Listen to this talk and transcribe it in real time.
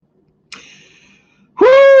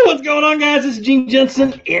What's going on, guys? This is Gene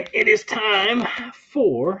Jensen, and it is time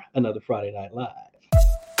for another Friday Night Live.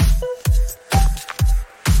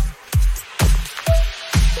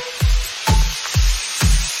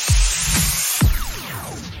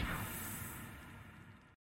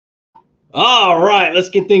 All right, let's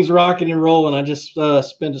get things rocking and rolling. I just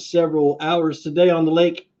spent several hours today on the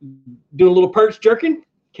lake doing a little perch jerking,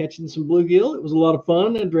 catching some bluegill. It was a lot of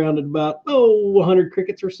fun. I drowned about 100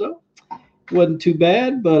 crickets or so. Wasn't too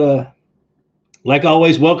bad, but like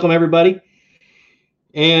always, welcome everybody.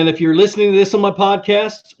 And if you're listening to this on my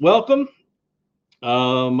podcast, welcome.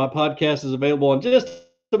 My podcast is available on just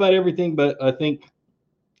about everything, but I think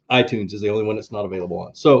iTunes is the only one that's not available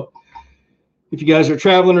on. So if you guys are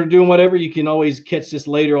traveling or doing whatever, you can always catch this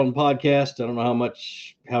later on the podcast. I don't know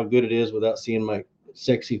how good it is without seeing my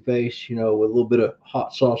sexy face, with a little bit of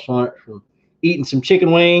hot sauce on it from eating some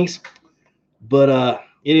chicken wings. But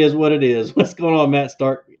it is what it is. What's going on, Matt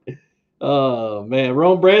Stark? Oh, man.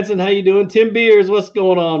 Rome Branson, how you doing? Tim Beers, what's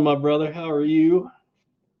going on, my brother? How are you?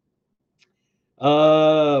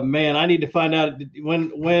 Man, I need to find out when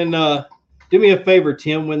do me a favor,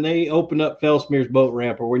 Tim, when they open up Fellsmere's boat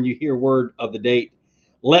ramp or when you hear word of the date,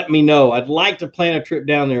 let me know. I'd like to plan a trip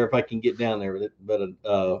down there if I can get down there with it, but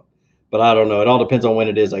I don't know. It all depends on when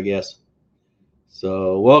it is, I guess.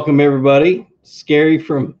 So welcome, everybody. Scary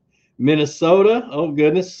from Minnesota. Oh,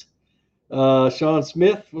 goodness. Sean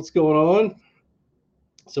Smith, what's going on?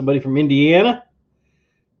 Somebody from Indiana.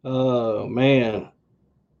 Oh, man.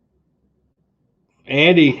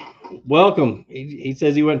 Andy, welcome. He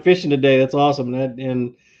says he went fishing today. That's awesome.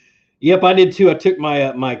 And yep, I did too. I took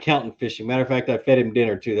my accountant fishing. Matter of fact, I fed him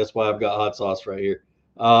dinner too. That's why I've got hot sauce right here.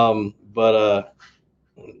 But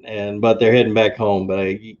they're heading back home.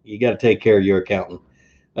 But you got to take care of your accountant.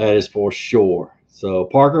 That is for sure. So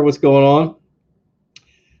Parker, what's going on? Let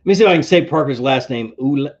me see if I can say Parker's last name.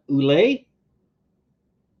 Ule?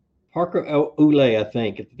 Parker Ule, I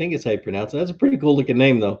think. I think it's how you pronounce it. That's a pretty cool looking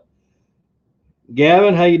name though.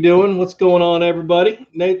 Gavin, how you doing? What's going on, everybody?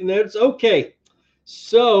 Nathan, it's okay.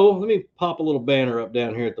 So let me pop a little banner up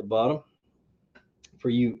down here at the bottom for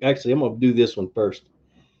you. Actually, I'm going to do this one first.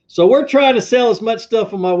 So we're trying to sell as much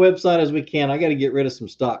stuff on my website as we can. I got to get rid of some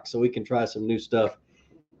stock so we can try some new stuff.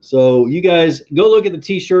 So you guys go look at the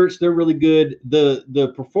t-shirts. They're really good.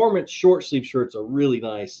 The performance short sleeve shirts are really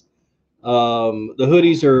nice. The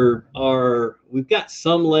hoodies are we've got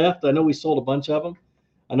some left. I know we sold a bunch of them.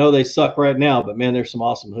 I know they suck right now, but man, there's some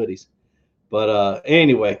awesome hoodies. But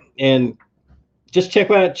anyway, and just check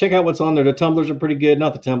out what's on there. The tumblers are pretty good.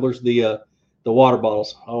 Not the tumblers, the water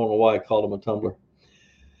bottles. I don't know why I called them a tumbler.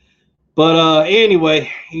 But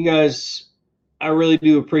anyway, you guys, I really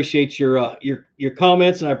do appreciate your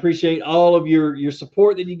comments, and I appreciate all of your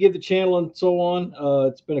support that you give the channel and so on.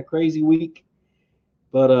 It's been a crazy week.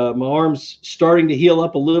 But my arm's starting to heal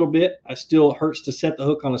up a little bit. I still hurts to set the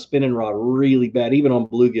hook on a spinning rod really bad, even on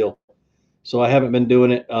bluegill. So I haven't been doing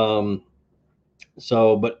it. But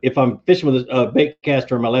if I'm fishing with a bait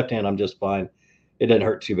caster in my left hand, I'm just fine. It doesn't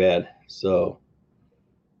hurt too bad. So,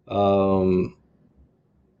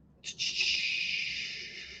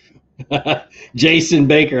 Jason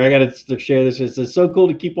Baker, I got to share this. It says, so cool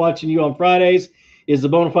to keep watching you on Fridays. Is the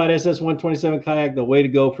Bonafide SS127 kayak the way to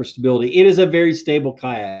go for stability? It is a very stable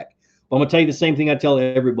kayak. But I'm going to tell you the same thing I tell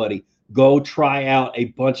everybody. Go try out a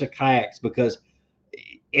bunch of kayaks because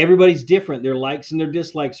everybody's different. Their likes and their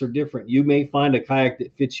dislikes are different. You may find a kayak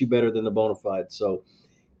that fits you better than the Bonafide. So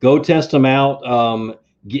go test them out.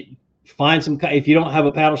 Find some, if you don't have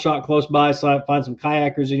a paddle shop close by, find some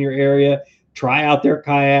kayakers in your area. Try out their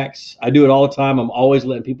kayaks. I do it all the time. I'm always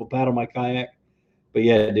letting people paddle my kayak. But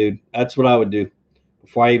yeah, dude, that's what I would do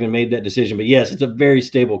before I even made that decision. But yes, it's a very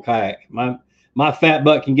stable kayak. My fat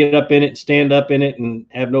butt can get up in it and stand up in it and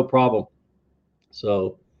have no problem.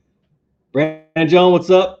 So Brandon John, what's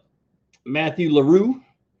up? Matthew LaRue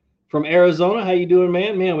from Arizona. How you doing,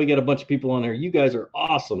 man? Man, we got a bunch of people on here. You guys are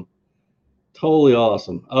awesome. Totally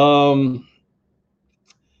awesome.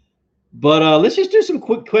 But let's just do some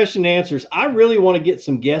quick question and answers. I really want to get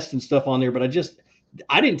some guests and stuff on there, but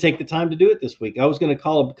I didn't take the time to do it this week. I was going to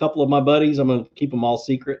call a couple of my buddies. I'm going to keep them all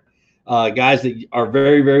secret. Guys that are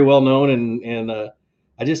very, very well known, and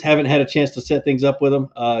I just haven't had a chance to set things up with them.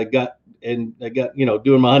 I got doing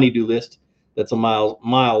my honeydew list. That's a mile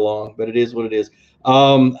long, but it is what it is.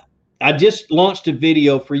 I just launched a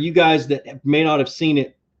video for you guys that may not have seen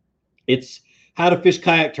it. It's how to fish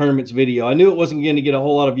kayak tournaments video. I knew it wasn't going to get a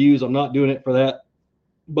whole lot of views. I'm not doing it for that,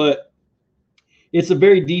 but it's a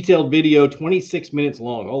very detailed video, 26 minutes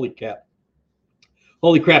long. Holy crap.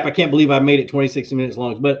 I can't believe I made it 26 minutes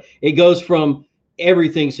long. But it goes from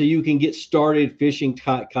everything so you can get started fishing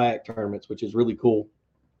kayak tournaments, which is really cool.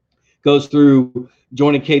 Goes through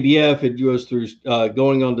joining KBF. It goes through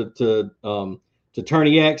going on to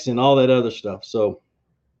Tourney X and all that other stuff. So,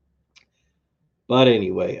 but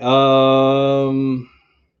anyway,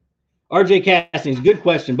 RJ Castings, good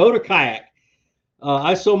question. Boat or kayak?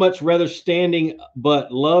 I so much rather standing,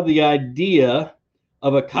 but love the idea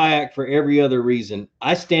of a kayak for every other reason.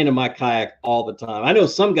 I stand in my kayak all the time. I know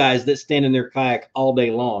some guys that stand in their kayak all day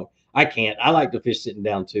long. I can't. I like to fish sitting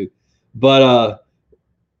down too. But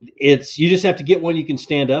you just have to get one you can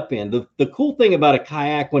stand up in. The cool thing about a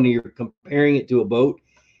kayak when you're comparing it to a boat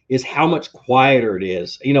is how much quieter it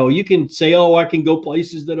is. You know, you can say, oh, I can go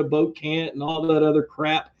places that a boat can't and all that other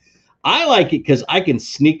crap. I like it because I can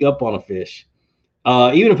sneak up on a fish.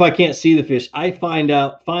 Even if I can't see the fish, I have found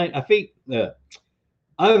out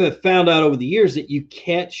over the years that you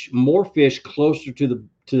catch more fish closer to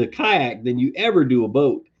the kayak than you ever do a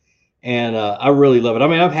boat. And I really love it. I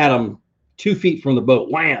mean, I've had them 2 feet from the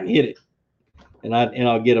boat, wham, hit it, and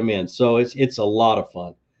I'll get them in. So it's a lot of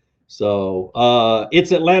fun. So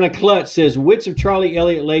it's Atlanta Clutch says, which of Charlie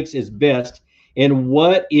Elliott lakes is best, and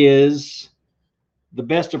what is the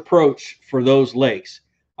best approach for those lakes?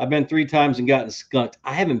 I've been 3 times and gotten skunked.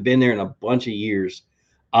 I haven't been there in a bunch of years.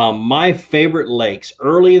 My favorite lakes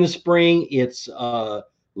early in the spring, it's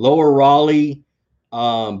Lower Raleigh.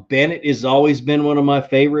 Bennett has always been one of my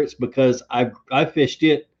favorites because I fished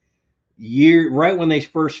it right when they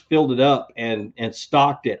first filled it up and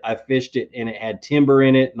stocked it. I fished it and it had timber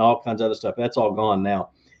in it and all kinds of other stuff. That's all gone now.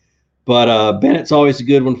 But Bennett's always a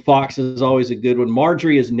good one. Fox is always a good one.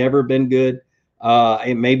 Marjorie has never been good.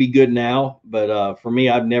 It may be good now, but for me,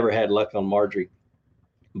 I've never had luck on Marjorie.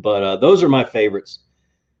 But those are my favorites.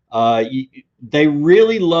 They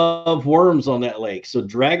really love worms on that lake. So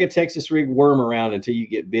drag a Texas rig worm around until you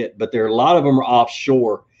get bit. But a lot of them are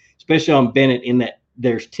offshore, especially on Bennett, in that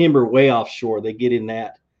there's timber way offshore. They get in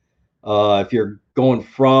that. If you're going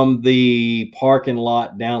from the parking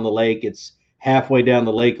lot down the lake, it's halfway down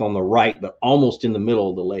the lake on the right, but almost in the middle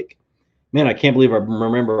of the lake. Man, I can't believe I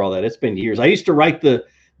remember all that. It's been years. I used to write the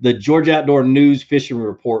Georgia Outdoor News fishing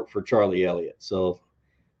report for Charlie Elliott. So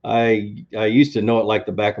I used to know it like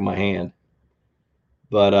the back of my hand.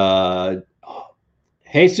 But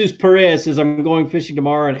Jesus Perez says, I'm going fishing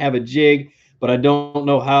tomorrow and have a jig, but I don't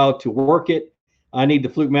know how to work it. I need the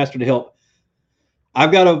Fluke Master to help.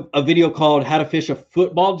 I've got a video called How to Fish a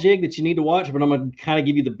Football Jig that you need to watch, but I'm going to kind of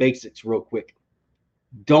give you the basics real quick.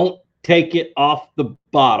 Don't take it off the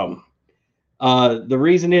bottom. The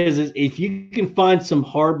reason is if you can find some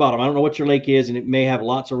hard bottom, I don't know what your lake is, and it may have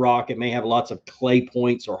lots of rock, it may have lots of clay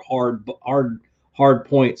points or hard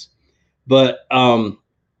points, but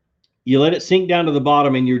you let it sink down to the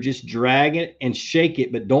bottom and you're just dragging it and shake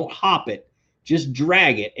it, but don't hop it. Just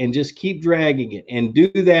drag it and just keep dragging it and do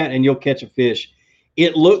that, and you'll catch a fish.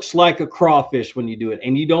 It looks like a crawfish when you do it,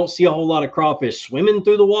 and you don't see a whole lot of crawfish swimming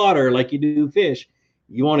through the water like you do fish.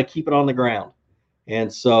 You want to keep it on the ground.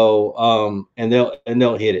 And so, and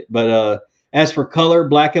they'll hit it. But as for color,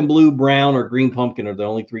 black and blue, brown, or green pumpkin are the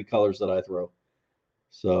only 3 colors that I throw.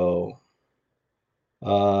 So,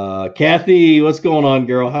 Kathy, what's going on,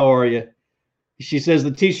 girl? How are you? She says the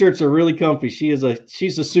t-shirts are really comfy. she's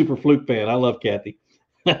a super Fluke fan. I love Kathy.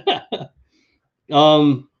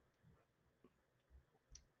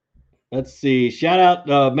 Let's see. Shout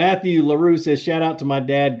out Matthew LaRue says, shout out to my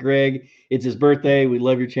dad, Greg. It's his birthday. We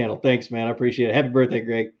love your channel. Thanks, man. I appreciate it. Happy birthday,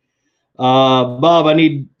 Greg. Bob, I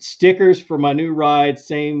need stickers for my new ride.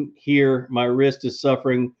 Same here. My wrist is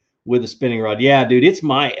suffering with a spinning rod. Yeah, dude, it's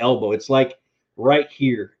my elbow. It's like right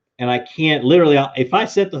here. And I can't literally, if I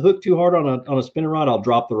set the hook too hard on a spinning rod, I'll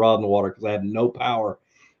drop the rod in the water because I have no power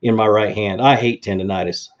in my right hand. I hate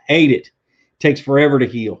tendonitis. Hate it. It takes forever to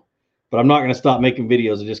heal. But I'm not going to stop making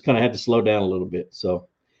videos. I just kind of had to slow down a little bit. So,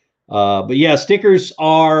 but yeah, stickers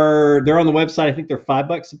they're on the website. I think they're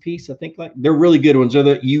 $5 a piece. I think they're really good ones. They're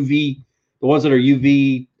the ones that are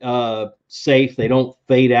UV safe. They don't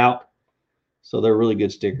fade out. So they're really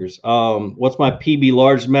good stickers. What's my PB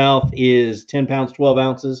largemouth is 10 pounds, 12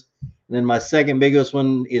 ounces. And then my second biggest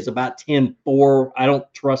one is about 10.4. I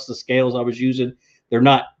don't trust the scales I was using. They're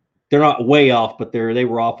not way off, but they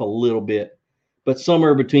were off a little bit, but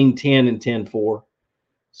somewhere between 10 and 10.4.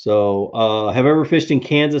 So have I ever fished in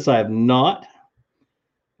Kansas? I have not.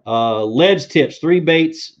 Ledge tips, 3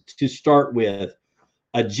 baits to start with.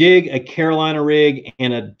 A jig, a Carolina rig,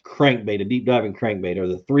 and a crankbait, a deep diving crankbait are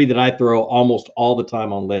the 3 that I throw almost all the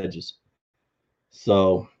time on ledges.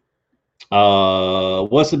 So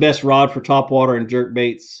what's the best rod for topwater and jerk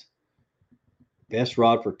baits? Best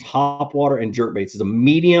rod for topwater and jerk baits is a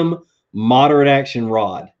medium moderate action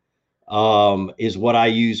rod is what I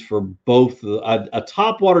use for both a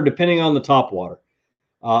top water, depending on the top water.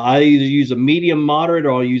 I either use a medium moderate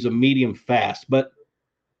or I'll use a medium fast, but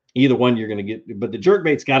either one you're going to get. But the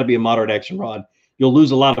jerkbait's got to be a moderate action rod. You'll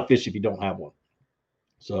lose a lot of fish if you don't have one.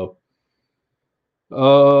 So,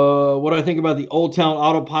 what do I think about the Old Town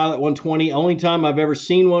Autopilot 120? Only time I've ever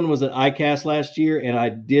seen one was at ICAST last year, and I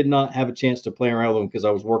did not have a chance to play around with them because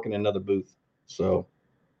I was working in another booth. So,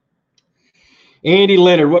 Andy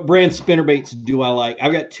Leonard, what brand spinnerbaits do I like?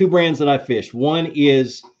 I've got two brands that I fish. One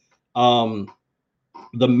is the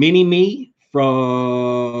Mini Me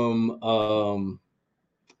from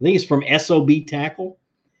I think it's from SOB Tackle,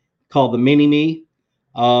 called the Mini Me.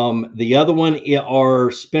 The other one are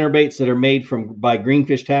spinnerbaits that are made by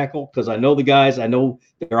Greenfish Tackle, because I know the guys. I know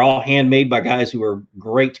they're all handmade by guys who are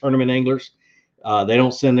great tournament anglers. They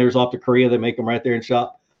don't send theirs off to Korea. They make them right there in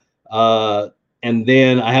shop. And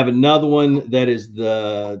then I have another one that is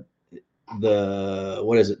the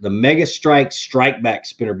what is it? The Mega Strike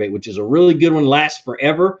Strikeback spinnerbait, which is a really good one. Lasts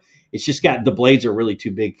forever. It's just got the blades are really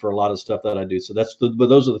too big for a lot of stuff that I do. So but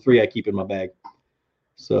those are the three I keep in my bag.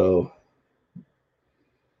 So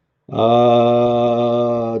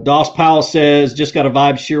Doss Powell says, just got a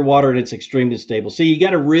Vibe Shearwater and it's extremely stable. See, you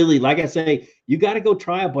got to really, like I say, you got to go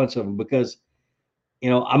try a bunch of them, because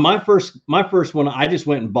my first one I just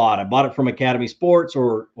went and bought. I bought it from Academy Sports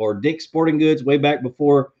or Dick's Sporting Goods way back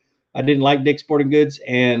before I didn't like Dick's Sporting Goods,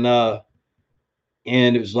 and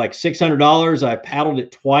it was like $600. I paddled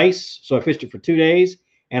it twice, so I fished it for 2 days,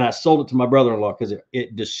 and I sold it to my brother-in-law because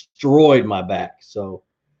it destroyed my back. So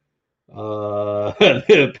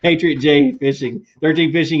Patriot J Fishing,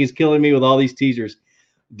 13 Fishing is killing me with all these teasers,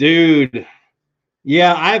 dude.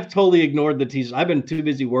 Yeah, I've totally ignored the teasers. I've been too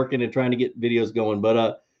busy working and trying to get videos going.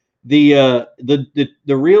 But the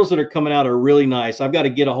reels that are coming out are really nice. I've got to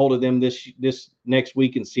get a hold of them this next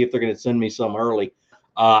week and see if they're going to send me some early.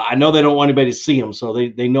 I know they don't want anybody to see them, so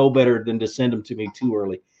they know better than to send them to me too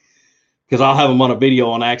early, because I'll have them on a video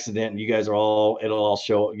on accident, and you guys it'll all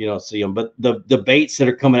show, see them. But the baits that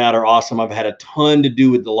are coming out are awesome. I've had a ton to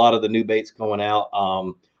do with a lot of the new baits going out.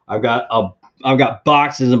 I've got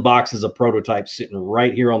boxes and boxes of prototypes sitting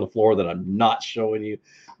right here on the floor that I'm not showing you,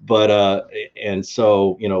 but and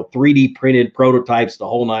so 3D printed prototypes, the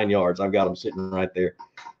whole 9 yards. I've got them sitting right there,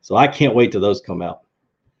 so I can't wait till those come out.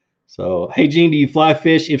 So, hey Gene, do you fly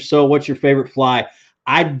fish? If so, what's your favorite fly?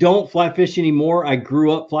 I don't fly fish anymore. I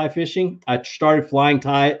grew up fly fishing. I started flying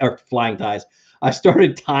ties. I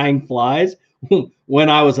started tying flies when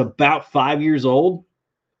I was about 5 years old,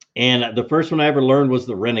 and the first one I ever learned was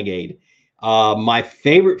the Renegade. My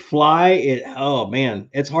favorite fly, oh man,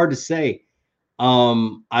 it's hard to say.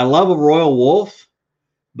 I love a Royal Wolf,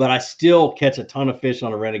 but I still catch a ton of fish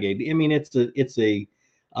on a Renegade. I mean, it's a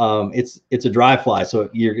dry fly, so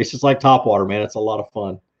it's just like topwater, man. It's a lot of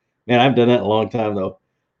fun, man. I've done that in a long time though.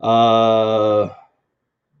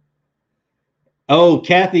 Oh,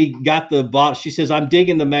 Kathy got the bottle. She says, I'm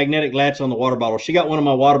digging the magnetic latch on the water bottle. She got one of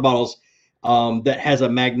my water bottles that has a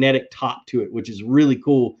magnetic top to it, which is really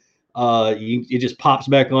cool. It just pops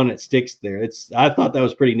back on and it sticks there. I thought that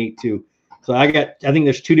was pretty neat too. So I think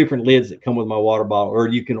there's 2 different lids that come with my water bottle, or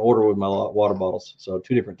you can order with my water bottles. So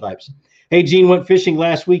 2 different types. Hey, Gene, went fishing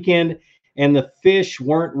last weekend, and the fish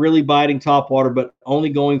weren't really biting topwater, but only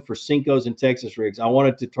going for Senkos and Texas rigs. I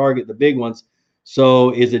wanted to target the big ones.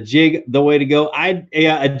 So is a jig the way to go?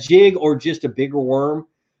 A jig or just a bigger worm.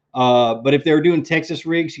 But if they're doing Texas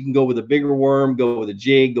rigs, you can go with a bigger worm, go with a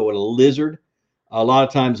jig, go with a lizard. A lot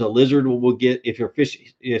of times a lizard will get, if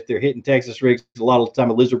they're hitting Texas rigs, a lot of the time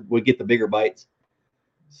a lizard will get the bigger bites.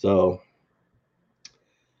 So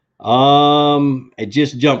I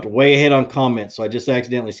just jumped way ahead on comments, so I just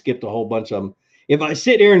accidentally skipped a whole bunch of them. If I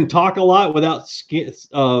sit here and talk a lot without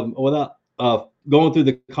going through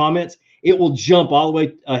the comments, it will jump all the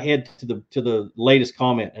way ahead to the latest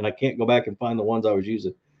comment, and I can't go back and find the ones I was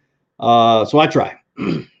using. So I try.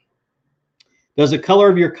 Does the color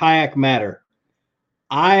of your kayak matter?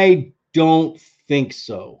 I don't think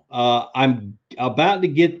so. I'm about to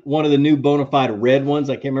get one of the new Bonafide red ones.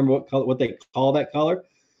 I can't remember what they call that color.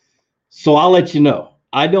 So I'll let you know.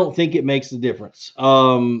 I don't think it makes a difference,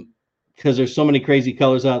 because there's so many crazy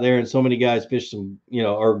colors out there, and so many guys fish some,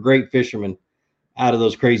 are great fishermen out of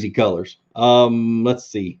those crazy colors. Let's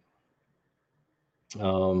see.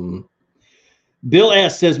 Bill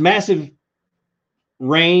S says, massive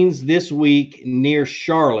rains this week near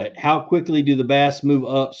Charlotte. How quickly do the bass move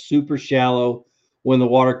up super shallow when the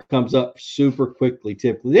water comes up super quickly?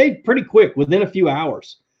 Typically, they pretty quick, within a few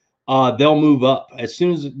hours. They'll move up as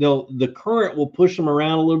soon as the current will push them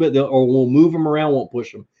around a little bit, or will move them around, won't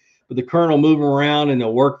push them. but the current will move them around and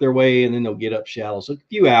they'll work their way and then they'll get up shallow. So a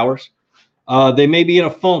few hours. They may be in a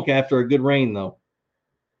funk after a good rain, though.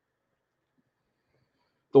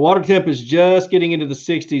 The water temp is just getting into the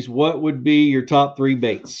 60s. What would be your top 3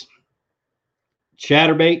 baits?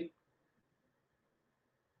 Chatterbait,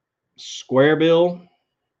 squarebill,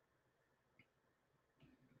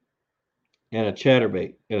 and a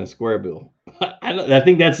chatterbait and a squarebill. I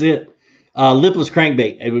think that's it. Lipless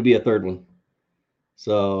crankbait, it would be a third one.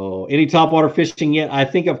 So any topwater fishing yet? I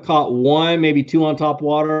think I've caught 1, maybe 2 on top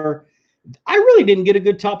water. I really didn't get a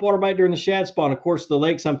good topwater bite during the shad spawn. Of course, the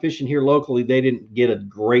lakes I'm fishing here locally, they didn't get a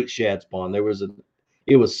great shad spawn. It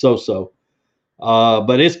was so-so.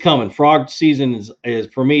 But it's coming. Frog season is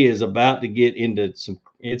for me is about to get into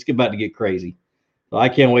it's about to get crazy. So I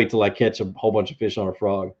can't wait till I catch a whole bunch of fish on a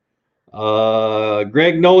frog.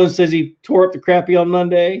 Greg Nolan says he tore up the crappie on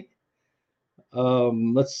Monday.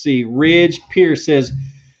 Let's see. Ridge Pierce says,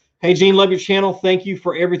 hey, Gene, love your channel. Thank you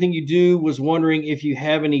for everything you do. Was wondering if you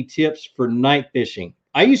have any tips for night fishing.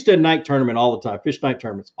 I used to night tournament all the time, fish night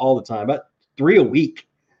tournaments all the time, about 3 a week,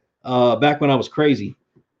 back when I was crazy.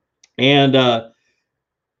 And I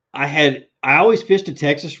always fished a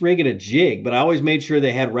Texas rig and a jig, but I always made sure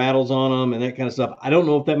they had rattles on them and that kind of stuff. I don't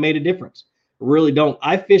know if that made a difference. I really don't.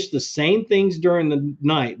 I fish the same things during the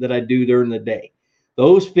night that I do during the day.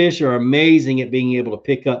 Those fish are amazing at being able to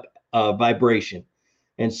pick up vibration.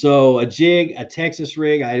 And so a jig, a Texas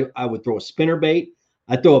rig, I would throw a spinner bait.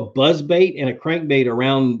 I throw a buzz bait and a crankbait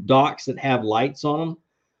around docks that have lights on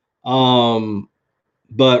them.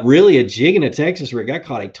 But really a jig and a Texas rig, I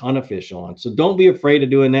caught a ton of fish on. So don't be afraid of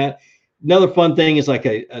doing that. Another fun thing is like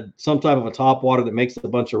some type of a top water that makes a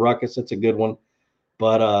bunch of ruckus. That's a good one.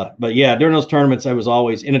 But yeah, during those tournaments, I was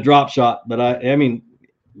always in a drop shot. But I mean,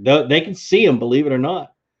 they can see them, believe it or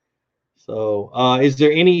not. So is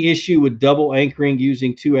there any issue with double anchoring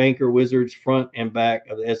using 2 anchor wizards front and back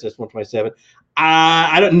of the SS-127?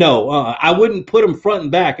 I don't know. I wouldn't put them front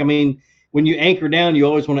and back. I mean, when you anchor down, you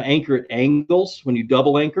always want to anchor at angles. When you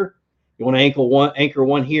double anchor, you want to anchor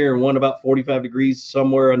one here and one about 45 degrees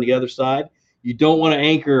somewhere on the other side. You don't want to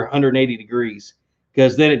anchor 180 degrees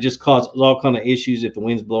because then it just causes all kind of issues if the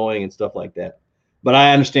wind's blowing and stuff like that. But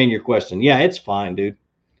I understand your question. Yeah, it's fine, dude.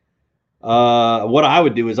 What I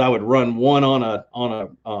would do is I would run one on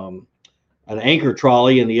an anchor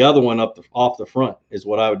trolley and the other one off the front is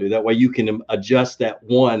what I would do. That way you can adjust that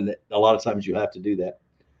one. That a lot of times you have to do that.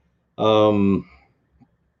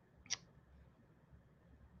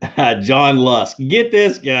 John Lusk, get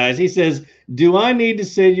this, guys. He says, do I need to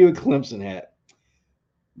send you a Clemson hat?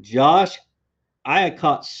 Josh, I had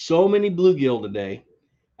caught so many bluegill today.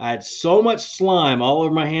 I had so much slime all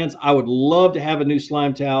over my hands. I would love to have a new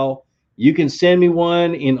slime towel. You can send me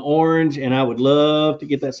one in orange, and I would love to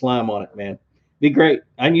get that slime on it, man. Be great.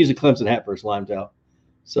 I can use a Clemson hat for a slime towel.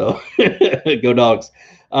 So go Dogs.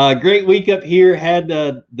 Great week up here. Had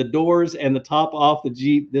the doors and the top off the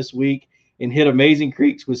Jeep this week and hit amazing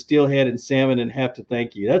creeks with steelhead and salmon and have to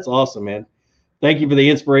thank you. That's awesome, man. Thank you for the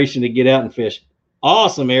inspiration to get out and fish.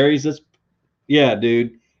 Awesome, Aries. Yeah,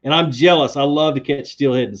 dude. And I'm jealous. I love to catch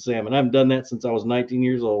steelhead and salmon. I haven't done that since I was 19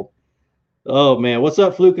 years old. Oh, man. What's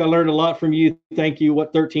up, Fluke? I learned a lot from you. Thank you.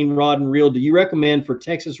 What 13 rod and reel do you recommend for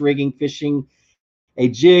Texas rigging, fishing, a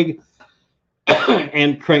jig,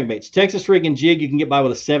 and crankbaits? Texas rig and jig, you can get by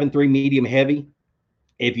with a 7.3 medium heavy.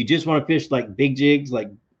 If you just want to fish like big jigs, like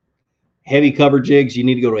heavy cover jigs, you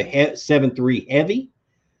need to go to a 7.3 heavy.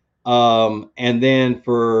 And then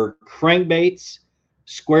for crankbaits,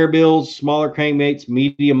 square bills, smaller crankbaits,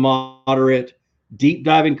 medium, moderate, deep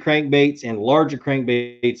diving crankbaits, and larger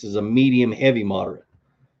crankbaits is a medium, heavy, moderate.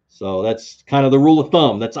 So that's kind of the rule of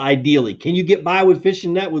thumb. That's ideally. Can you get by with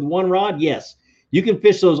fishing that with one rod? Yes. You can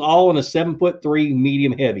fish those all in a 7.3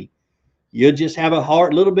 medium heavy. You just have a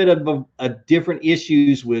little bit of a different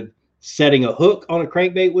issues with setting a hook on a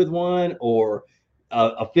crankbait with one, or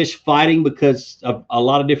a fish fighting because of a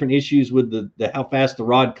lot of different issues with the how fast the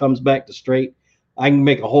rod comes back to straight. I can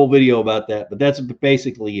make a whole video about that, but that's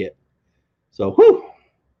basically it. So,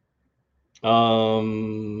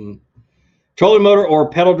 trolling motor or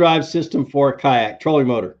pedal drive system for a kayak? Trolling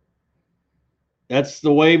motor. That's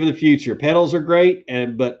the wave of the future. Pedals are great,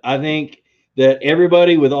 but I think that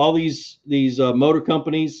everybody with all these motor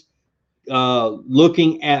companies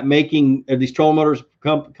looking at making these trolling motors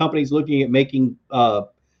companies looking at making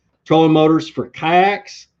trolling motors for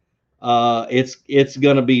kayaks, it's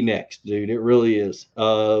gonna be next, dude. It really is.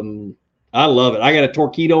 I love it. I got a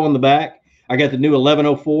Torqeedo on the back. I got the new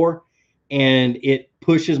 1104, and it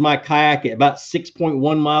pushes my kayak at about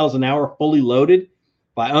 6.1 miles an hour fully loaded.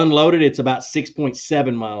 If I unload it, it's about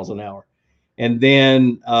 6.7 miles an hour. And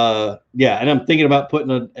then, yeah, and I'm thinking about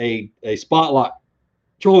putting a spot lock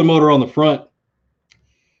trolling motor on the front.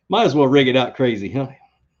 Might as well rig it out crazy, huh?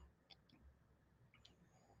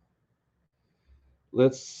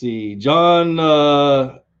 Let's see. John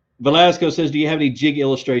Velasco says, do you have any jig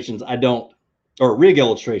illustrations? I don't. Or rig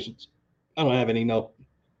illustrations. I don't have any, no.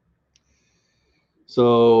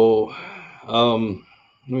 So, let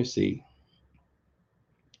me see.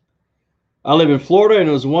 I live in Florida and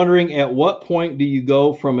was wondering, at what point do you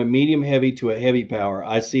go from a medium heavy to a heavy power?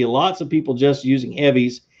 I see lots of people just using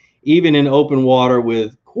heavies, even in open water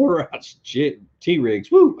with quarter ounce T-rigs.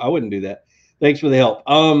 Woo, I wouldn't do that. Thanks for the help.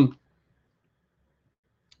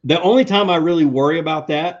 The only time I really worry about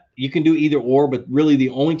that, you can do either or, but really the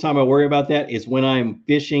only time I worry about that is when I'm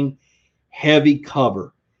fishing heavy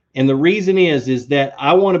cover. And the reason is that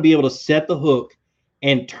I want to be able to set the hook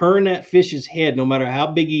and turn that fish's head, no matter how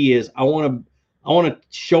big he is. I want to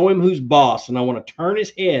show him who's boss, and I want to turn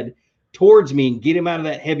his head towards me and get him out of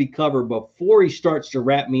that heavy cover before he starts to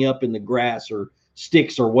wrap me up in the grass or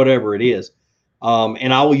sticks or whatever it is.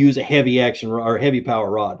 And I will use a heavy action or heavy power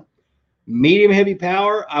rod. Medium heavy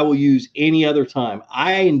power, I will use any other time.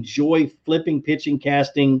 I enjoy flipping, pitching,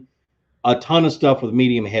 casting, a ton of stuff with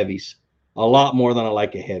medium heavies, a lot more than I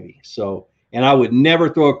like a heavy. So, and I would never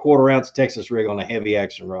throw a quarter ounce Texas rig on a heavy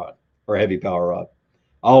action rod or heavy power rod.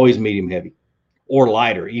 Always medium heavy or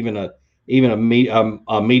lighter. Even a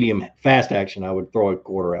medium fast action, I would throw a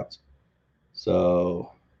quarter ounce.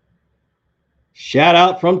 So, shout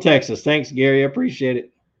out from Texas. Thanks, Gary. I appreciate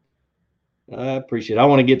it. I appreciate it. I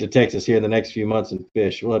want to get to Texas here in the next few months and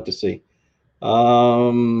fish. We'll have to see.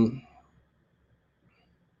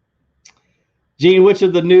 Gene, which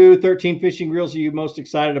of the new 13 fishing reels are you most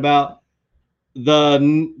excited about? The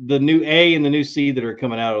new A and the new C that are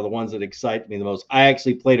coming out are the ones that excite me the most. I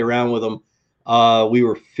actually played around with them. We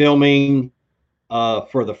were filming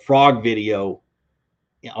for the frog video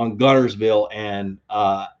on Guntersville, and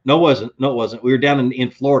no, it wasn't. We were down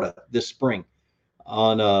in Florida this spring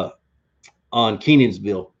on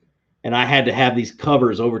Kenansville, and I had to have these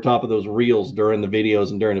covers over top of those reels during the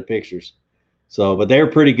videos and during the pictures. So, but they're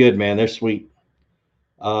pretty good, man. They're sweet.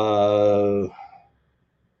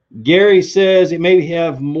 Gary says it may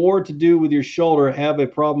have more to do with your shoulder, have a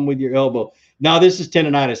problem with your elbow. Now, this is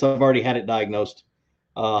tendonitis. I've already had it diagnosed.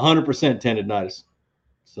 100% tendonitis.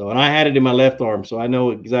 So, and I had it in my left arm, so I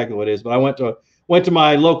know exactly what it is. But I went to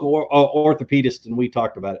my local orthopedist, and we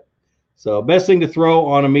talked about it. So, best thing to throw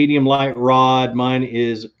on a medium light rod, mine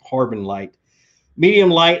is carbon light.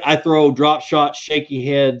 Medium light, I throw drop shots, shaky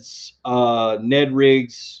heads, Ned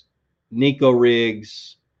rigs, Nico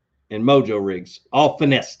rigs, and Mojo rigs. All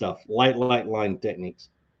finesse stuff, light line techniques.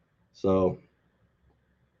 So,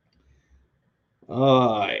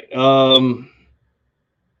 all right.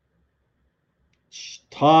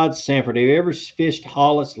 Todd Sanford, have you ever fished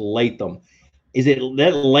Hollis Latham? Is it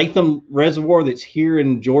that Latham Reservoir that's here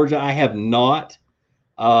in Georgia? I have not.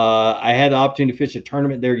 I had the opportunity to fish a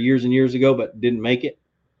tournament there years and years ago, but didn't make it.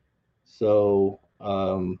 So,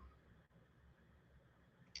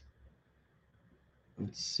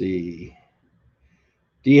 let's see.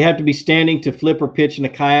 Do you have to be standing to flip or pitch in a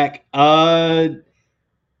kayak?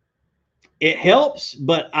 It helps,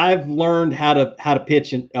 but I've learned how to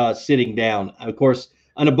pitch sitting down. Of course,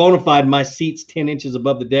 on a Bonafide, my seat's 10 inches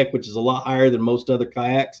above the deck, which is a lot higher than most other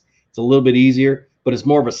kayaks. It's a little bit easier, but it's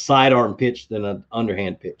more of a sidearm pitch than an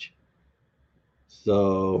underhand pitch.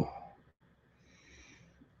 So,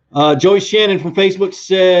 Joey Shannon from Facebook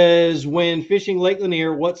says, when fishing Lake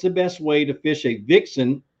Lanier, what's the best way to fish a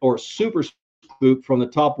vixen or super spook from the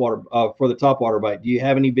topwater for the topwater bite? Do you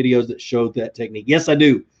have any videos that show that technique? Yes, I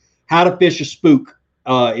do. How to fish a spook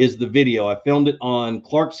is the video. I filmed it on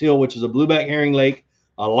Clark's Hill, which is a blueback herring lake,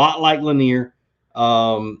 a lot like Lanier.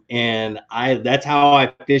 And that's how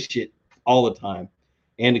I fish it all the time.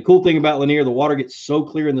 And the cool thing about Lanier, the water gets so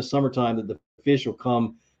clear in the summertime that the fish will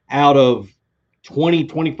come out of 20,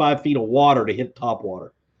 25 feet of water to hit top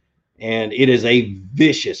water. And it is a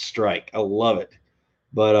vicious strike. I love it.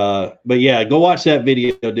 But yeah, go watch that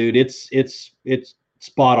video, dude. It's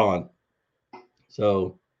spot on.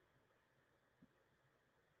 So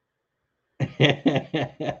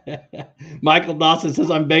Michael Dawson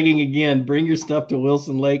says, I'm begging again, bring your stuff to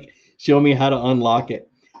Wilson Lake. Show me how to unlock it.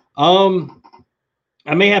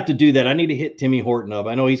 I may have to do that. I need to hit Timmy Horton up.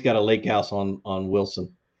 I know he's got a lake house on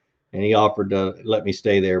Wilson, and he offered to let me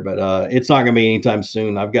stay there, but it's not going to be anytime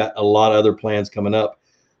soon. I've got a lot of other plans coming up,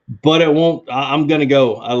 but it won't. I'm going to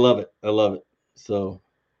go. I love it. I love it. So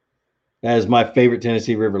that is my favorite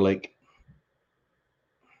Tennessee River lake.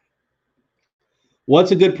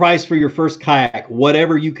 What's a good price for your first kayak?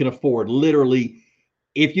 Whatever you can afford. Literally,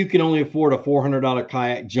 if you can only afford a $400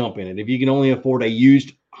 kayak, jump in it. If you can only afford a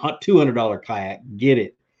used $200 kayak, get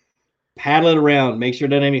it. Paddle it around. Make sure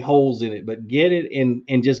there don't have any holes in it, but get it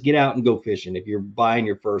and just get out and go fishing if you're buying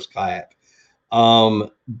your first kayak.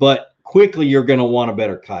 But quickly, you're going to want a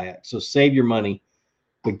better kayak. So save your money,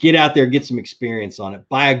 but get out there, get some experience on it.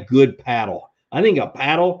 Buy a good paddle. I think a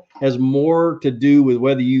paddle has more to do with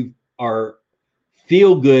whether you are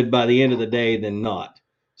feel good by the end of the day than not.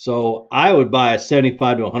 So I would buy a $75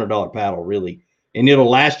 to $100 paddle, really, and it'll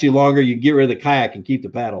last you longer. You get rid of the kayak and keep the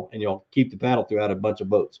paddle, and you'll keep the paddle throughout a bunch of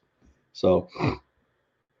boats. So,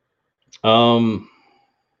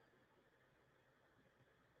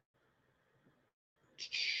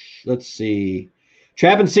 let's see.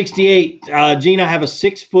 Trapping 68. Gene, I have a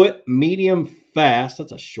 6-foot medium fast.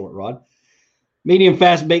 That's a short rod. Medium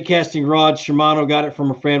fast bait casting rod. Shimano, got it from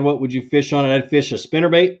a friend. What would you fish on it? I'd fish a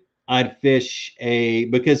spinnerbait. I'd fish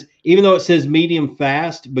because even though it says medium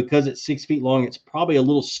fast, because it's 6 feet long, it's probably a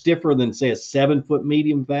little stiffer than, say, a 7-foot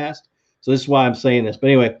medium fast. So this is why I'm saying this. But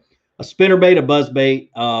anyway, a spinnerbait, a buzzbait,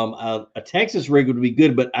 a Texas rig would be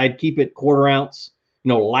good, but I'd keep it 1/4 ounce,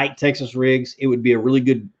 light Texas rigs. It would be a really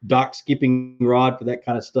good dock skipping rod for that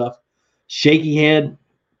kind of stuff. Shaky head.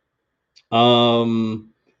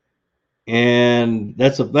 And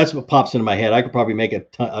that's what pops into my head. I could probably make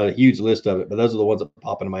a huge list of it, but those are the ones that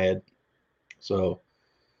pop into my head. So,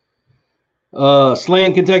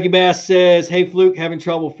 Slaying Kentucky Bass says, "Hey Fluke, having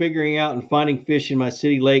trouble figuring out and finding fish in my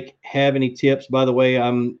city lake. Have any tips?" By the way,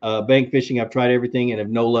 I'm bank fishing. I've tried everything and have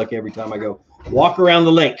no luck every time I go. Walk around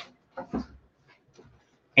the lake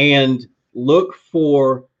and look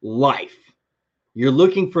for life. You're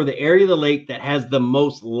looking for the area of the lake that has the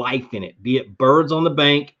most life in it, be it birds on the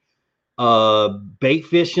bank, bait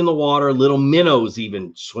fish in the water, little minnows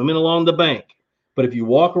even swimming along the bank. But if you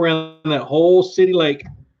walk around that whole city lake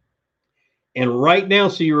and write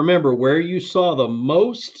down so you remember where you saw the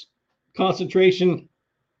most concentration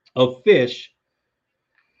of fish,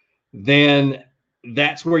 then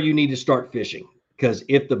that's where you need to start fishing. Because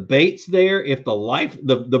if the bait's there, if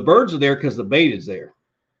the birds are there because the bait is there.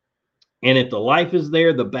 And if the life is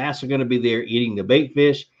there, the bass are going to be there eating the bait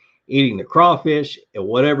fish, eating the crawfish, and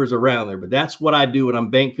whatever's around there. But that's what I do when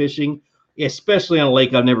I'm bank fishing, especially on a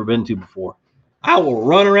lake I've never been to before. I will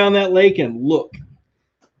run around that lake and look.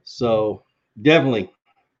 So definitely.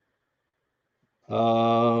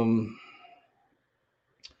 I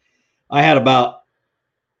had about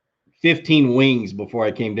 15 wings before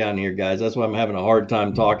I came down here, guys. That's why I'm having a hard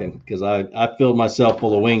time talking, because I filled myself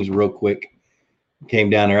full of wings real quick.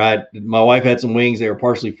 Came down there. My wife had some wings. They were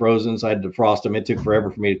partially frozen, so I had to defrost them. It took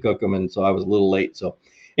forever for me to cook them, and so I was a little late. So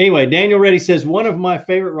anyway, Daniel Reddy says, one of my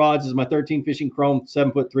favorite rods is my 13 Fishing Chrome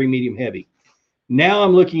 7'3" medium heavy. Now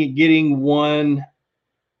I'm looking at getting one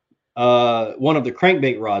of the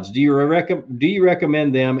crankbait rods. Do you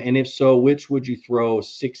recommend them? And if so, which would you throw,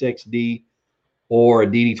 6XD or a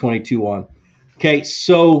DD22 on? Okay,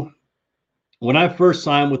 so when I first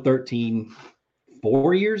signed with 13,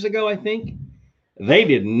 4 years ago, I think, they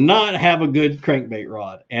did not have a good crankbait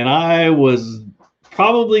rod. And I was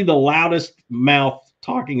probably the loudest mouth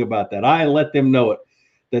talking about that. I let them know it,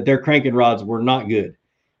 that their cranking rods were not good.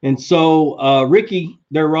 And so Ricky,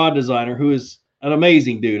 their rod designer, who is an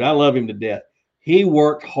amazing dude, I love him to death, he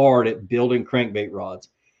worked hard at building crankbait rods.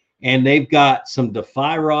 And they've got some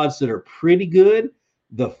Defy rods that are pretty good.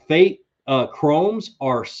 The Fate Chromes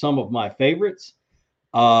are some of my favorites.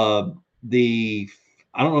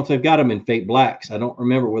 I don't know if they've got them in Fate Blacks. I don't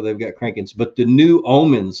remember whether they've got crankings, but the new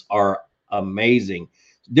Omens are amazing.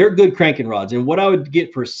 They're good cranking rods. And what I would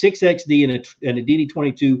get for 6XD and a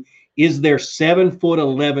DD22 is their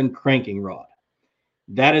 7'11" cranking rod.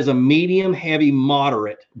 That is a medium heavy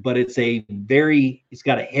moderate, but it's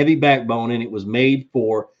got a heavy backbone, and it was made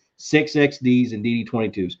for 6XDs and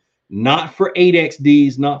DD22s, not for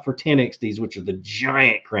 8XDs, not for 10XDs, which are the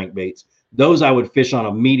giant crankbaits. Those I would fish on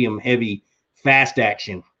a medium heavy fast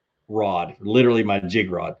action rod, literally my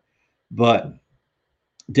jig rod, but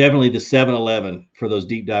definitely the 7'11" for those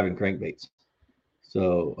deep diving crankbaits.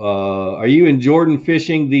 So are you in Jordan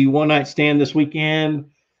fishing the one night stand this weekend?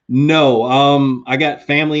 No. I got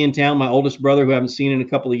family in town. My oldest brother, who I haven't seen in a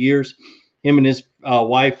couple of years, him and his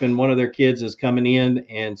wife and one of their kids is coming in,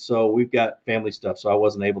 and so we've got family stuff, so I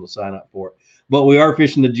wasn't able to sign up for it. But we are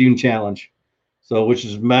fishing the June challenge, so which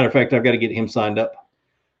is, a matter of fact, I've got to get him signed up.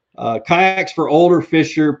 Kayaks for older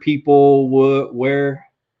fisher people. Where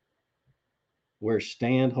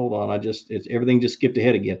stand? Hold on, everything just skipped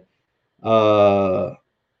ahead again.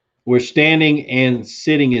 Where standing and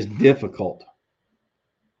sitting is difficult.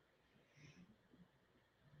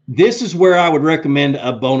 This is where I would recommend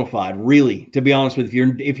a Bonafide, really, to be honest with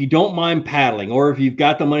you. If you don't mind paddling, or if you've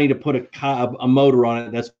got the money to put a motor on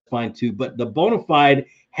it, that's fine too. But the Bonafide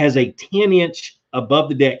has a 10-inch above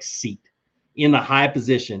the deck seat in the high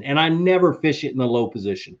position, and I never fish it in the low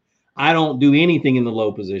position. I don't do anything in the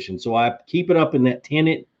low position, so I keep it up in that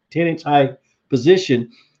 10-inch high position,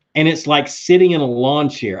 and it's like sitting in a lawn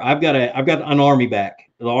chair. I've got an Army back.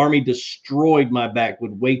 The Army destroyed my back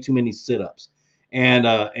with way too many sit-ups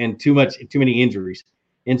and too many injuries,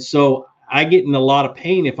 and so I get in a lot of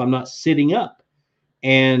pain if I'm not sitting up.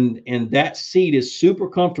 And that seat is super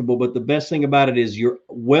comfortable, but the best thing about it is you're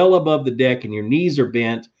well above the deck and your knees are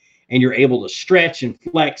bent, and you're able to stretch and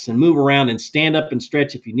flex and move around and stand up and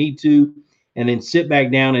stretch if you need to, and then sit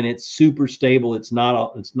back down, and it's super stable. There's not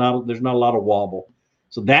a lot of wobble.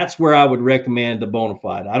 So that's where I would recommend the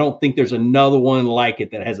Bonafide. I don't think there's another one like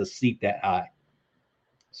it that has a seat that high.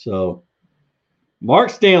 So Mark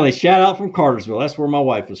Stanley, shout out from Cartersville. That's where my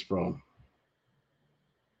wife is from.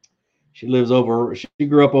 She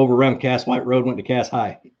grew up over around Cass White Road, went to Cass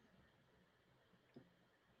High.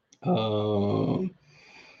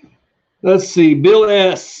 Let's see.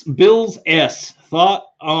 Bill's S.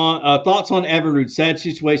 Thoughts on Evinrude. Sad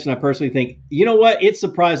situation. I personally think, you know what? It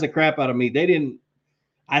surprised the crap out of me.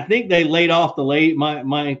 I think they laid off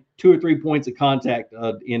my 2 or 3 points of contact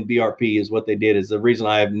in BRP is what they did. Is the reason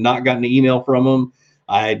I have not gotten an email from them.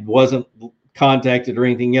 I wasn't contacted or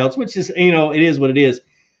anything else, which is, it is what it is.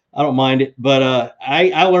 I don't mind it, but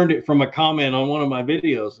I learned it from a comment on one of my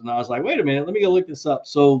videos, and I was like, wait a minute, let me go look this up.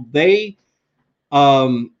 So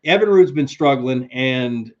Evinrude's been struggling,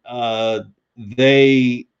 and the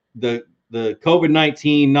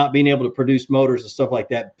COVID-19 not being able to produce motors and stuff like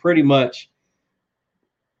that pretty much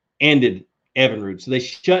ended Evinrude. So they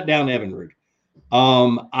shut down Evinrude.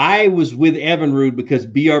 I was with Evinrude because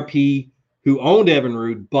BRP, who owned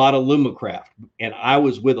Evinrude, bought Alumacraft, and I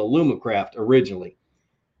was with Alumacraft originally.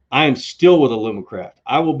 I am still with Alumacraft.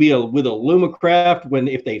 I will be with Alumacraft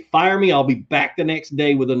if they fire me, I'll be back the next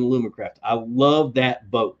day with an Alumacraft. I love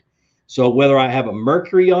that boat. So whether I have a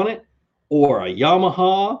Mercury on it or a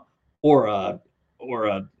Yamaha or a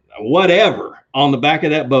whatever on the back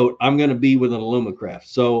of that boat, I'm going to be with an Alumacraft.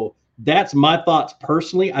 So that's my thoughts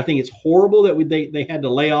personally. I think it's horrible that they had to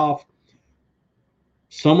lay off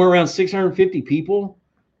somewhere around 650 people.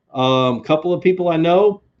 A couple of people I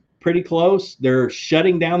know, pretty close. They're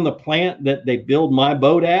shutting down the plant that they build my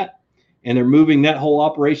boat at, and they're moving that whole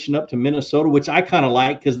operation up to Minnesota, which I kind of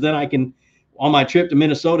like, because then I can, on my trip to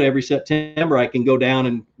Minnesota every September, I can go down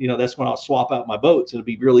and, that's when I'll swap out my boats. It'll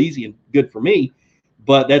be real easy and good for me,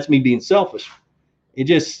 but that's me being selfish. It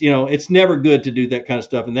just, it's never good to do that kind of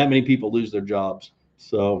stuff, and that many people lose their jobs.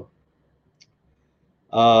 So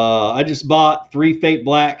I just bought 3 Fate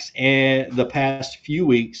Blacks and the past few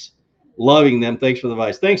weeks. Loving them. Thanks for the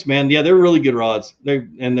advice. Thanks, man. Yeah, they're really good rods. They're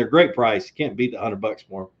great price. You can't beat the $100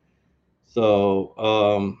 for them.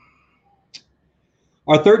 So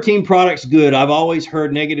our 13 products good. I've always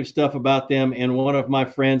heard negative stuff about them, and one of my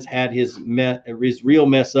friends had his reel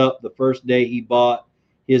mess up the first day he bought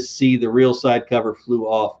his C. The reel side cover flew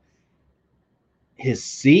off. His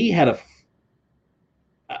C had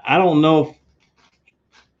I don't know.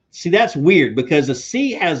 See, that's weird, because the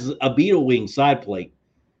C has a beetle wing side plate.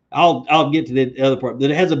 I'll get to the other part,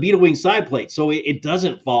 that it has a beetle wing side plate, so it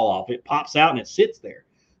doesn't fall off. It pops out and it sits there.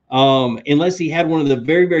 Unless he had one of the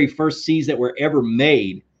very, very first C's that were ever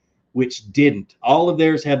made, which didn't. All of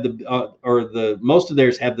theirs have most of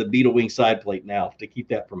theirs have the beetle wing side plate now to keep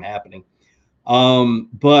that from happening.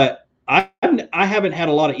 But I haven't had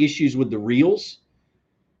a lot of issues with the reels,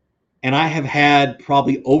 and I have had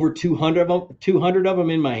probably over 200 of them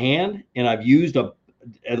in my hand, and I've used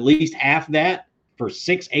at least half that for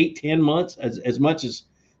 6, 8, 10 months, as much as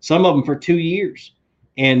some of them for 2 years,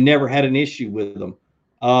 and never had an issue with them.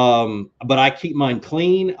 But I keep mine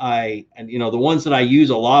clean. The ones that I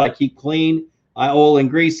use a lot, I keep clean. I oil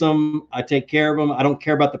and grease them. I take care of them. I don't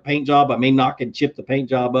care about the paint job. I may knock and chip the paint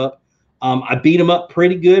job up. I beat them up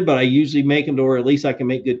pretty good, but I usually make them to where at least I can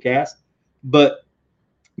make good casts. But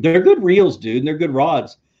they're good reels, dude, and they're good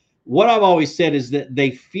rods. What I've always said is that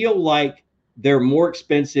they feel like they're more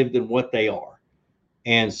expensive than what they are.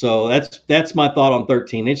 And so that's my thought on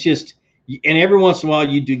 13. It's just, and every once in a while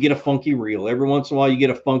you do get a funky reel. Every once in a while you get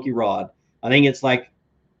a funky rod. I think it's like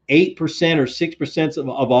 8% or 6%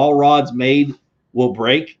 of all rods made will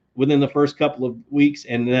break within the first couple of weeks,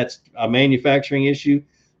 and that's a manufacturing issue.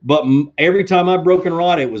 But every time I've broken a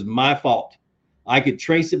rod, it was my fault. I could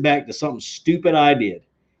trace it back to something stupid I did.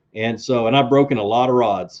 And I've broken a lot of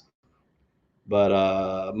rods.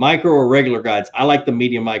 But micro or regular guides, I like the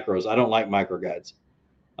medium micros. I don't like micro guides.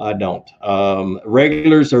 I don't.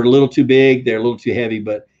 Regulars are a little too big. They're a little too heavy,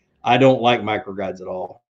 but I don't like micro guides at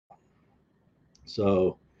all.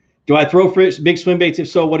 So do I throw big swim baits? If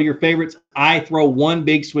so, what are your favorites? I throw one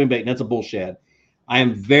big swim bait, and that's a bull shad. I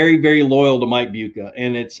am very, very loyal to Mike Bucca,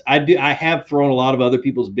 and I have thrown a lot of other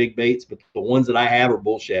people's big baits, but the ones that I have are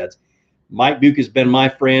bull shads. Mike Bucca has been my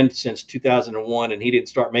friend since 2001, and he didn't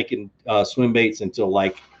start making swim baits until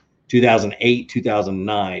like 2008,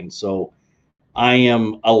 2009. So I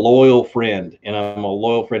am a loyal friend, and I'm a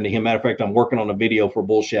loyal friend to him. Matter of fact, I'm working on a video for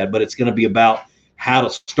bull shad, but it's going to be about how to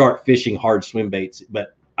start fishing hard swim baits.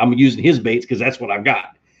 But I'm using his baits because that's what I've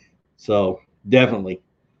got. So definitely.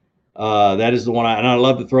 That is the one and I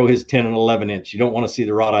love to throw his 10 and 11 inch. You don't want to see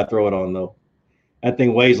the rod I throw it on though. That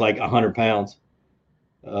thing weighs like 100 pounds.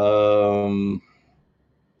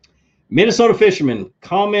 Minnesota fisherman,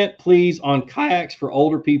 comment please on kayaks for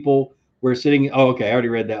older people. We're sitting. Oh, okay. I already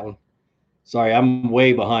read that one. Sorry. I'm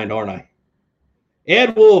way behind, aren't I?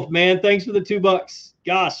 Ed Wolf, man. Thanks for the $2.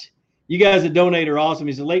 Gosh, you guys that donate are awesome.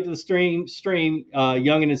 He's late to the stream.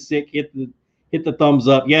 Young and is sick. Hit the thumbs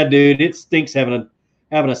up. Yeah, dude. It stinks having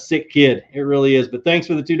a sick kid. It really is. But thanks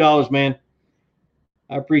for the $2, man.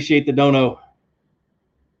 I appreciate the dono.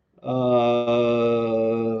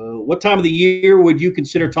 What time of the year would you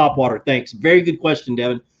consider topwater? Thanks. Very good question,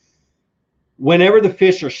 Devin. Whenever the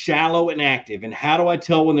fish are shallow and active. And how do I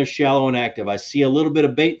tell when they're shallow and active? I see a little bit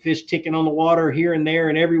of bait fish ticking on the water here and there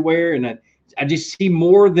and everywhere. And I just see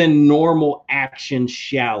more than normal action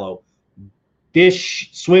shallow.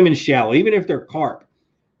 Fish swimming shallow, even if they're carp.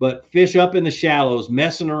 But fish up in the shallows,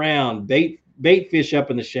 messing around, bait fish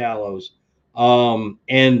up in the shallows.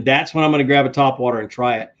 And that's when I'm going to grab a topwater and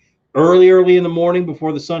try it. Early in the morning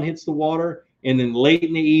before the sun hits the water, and then late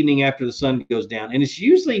in the evening after the sun goes down. And it's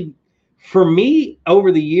usually, for me,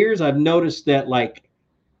 over the years, I've noticed that like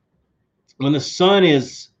when the sun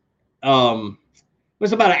is,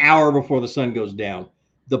 it's about an hour before the sun goes down,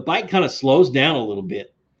 the bite kind of slows down a little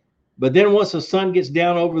bit. But then once the sun gets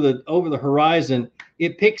down over the horizon,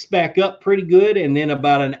 it picks back up pretty good. And then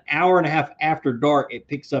about an hour and a half after dark, it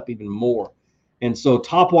picks up even more. And so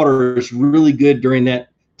topwater is really good during that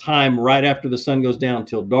time right after the sun goes down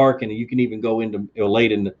till dark. And you can even go into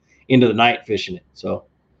late into the night fishing it. So,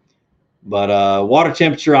 but water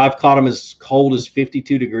temperature, I've caught them as cold as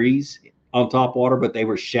 52 degrees on topwater, but they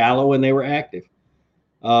were shallow and they were active.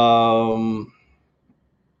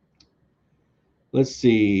 Let's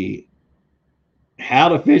see. How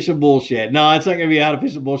to fish a bull shad. No, it's not going to be how to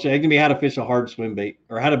fish a bull shad. It's going to be how to fish a hard swim bait,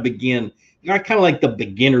 or how to begin. Kind of like the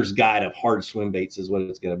beginner's guide of hard swim baits is what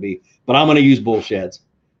it's going to be. But I'm going to use bull shads.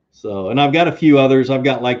 So, and I've got a few others. I've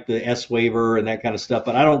got like the S-Waver and that kind of stuff,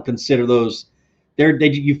 but I don't consider those.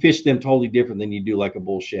 You fish them totally different than you do like a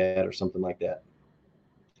bull shad or something like that.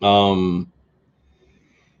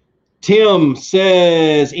 Tim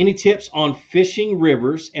says, any tips on fishing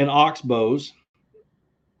rivers and oxbows?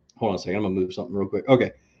 Hold on a second. I'm going to move something real quick.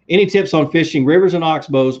 Okay. Any tips on fishing rivers and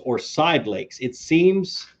oxbows or side lakes? It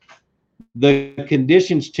seems the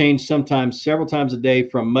conditions change sometimes several times a day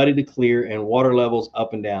from muddy to clear and water levels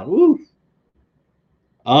up and down. Woo.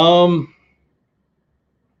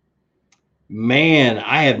 Man,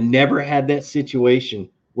 I have never had that situation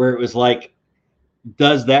where it was like,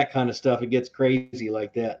 does that kind of stuff. It gets crazy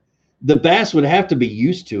like that. The bass would have to be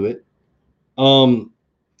used to it.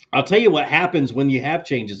 I'll tell you what happens when you have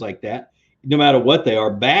changes like that. No matter what they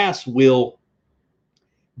are, bass will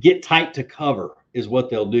get tight to cover is what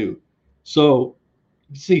they'll do. So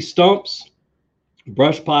you see stumps,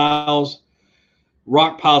 brush piles,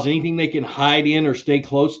 rock piles, anything they can hide in or stay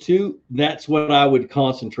close to, that's what I would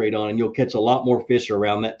concentrate on. And you'll catch a lot more fish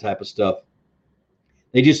around that type of stuff.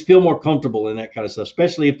 They just feel more comfortable in that kind of stuff,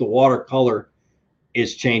 especially if the water color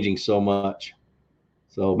is changing so much.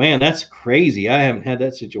 So, man, that's crazy. I haven't had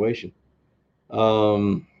that situation.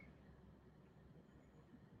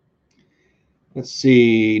 Let's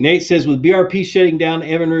see. Nate says, with BRP shutting down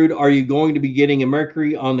Evinrude, are you going to be getting a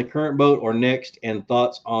Mercury on the current boat or next? And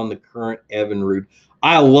thoughts on the current Evinrude?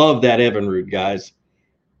 I love that Evinrude, guys.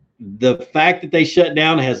 The fact that they shut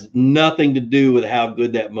down has nothing to do with how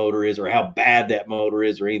good that motor is or how bad that motor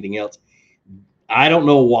is or anything else. I don't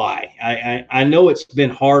know why. I know it's been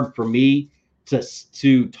hard for me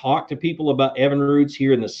to talk to people about Evinrudes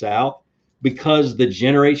here in the South because the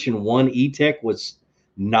Generation 1 E-Tech was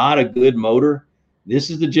not a good motor. This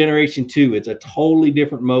is the Generation 2. It's a totally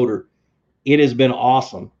different motor. It has been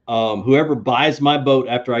awesome. Whoever buys my boat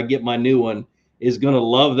after I get my new one is going to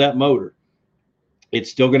love that motor. It's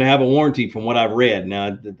still going to have a warranty from what I've read.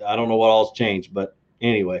 Now, I don't know what all's changed, but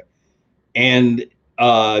anyway. And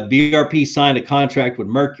BRP signed a contract with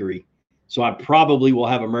Mercury. So I probably will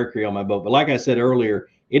have a Mercury on my boat. But like I said earlier,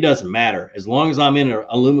 it doesn't matter. As long as I'm in a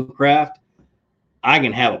Alumacraft, I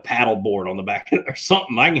can have a paddle board on the back or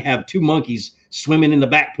something. I can have two monkeys swimming in the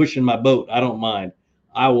back pushing my boat. I don't mind.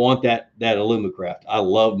 I want that Alumacraft. I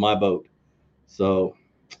love my boat. So,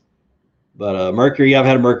 but Mercury, I've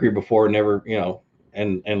had a Mercury before, never,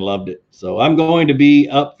 and loved it. So I'm going to be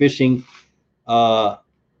up fishing. I'm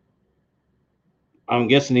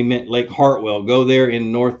guessing he meant Lake Hartwell. Go there in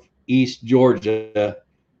northeast Georgia,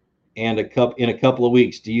 and in a couple of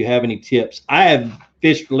weeks. Do you have any tips? I have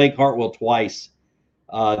fished Lake Hartwell twice.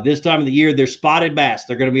 This time of the year, they're spotted bass.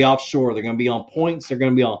 They're going to be offshore. They're going to be on points. They're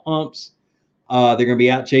going to be on humps. They're going to be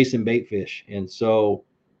out chasing bait fish, and so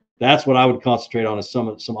that's what I would concentrate on, is some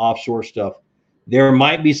offshore stuff. There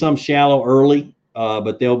might be some shallow early,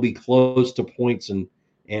 but they'll be close to points and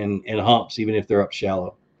humps, even if they're up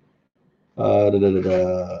shallow.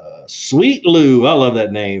 Sweet Lou, I love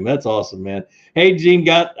that name. That's awesome, man. Hey, Gene,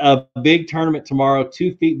 got a big tournament tomorrow.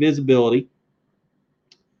 2 feet visibility.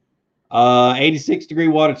 86-degree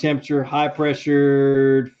water temperature, high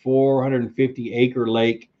pressured, 450 acre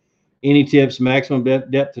lake. Any tips? Maximum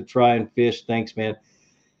depth to try and fish? Thanks, man.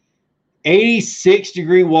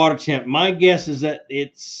 86-degree water temp. My guess is that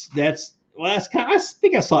I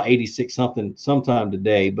think I saw 86 something sometime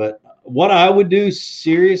today. But what I would do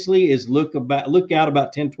seriously is look out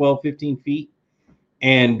about 10, 12, 15 feet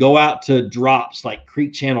and go out to drops, like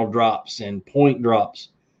creek channel drops and point drops.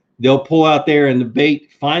 They'll pull out there and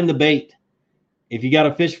find the bait. If you got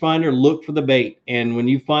a fish finder, look for the bait. And when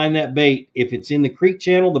you find that bait, if it's in the creek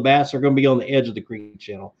channel, the bass are going to be on the edge of the creek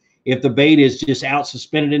channel. If the bait is just out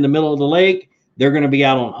suspended in the middle of the lake, they're going to be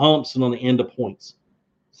out on humps and on the end of points.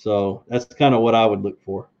 So that's kind of what I would look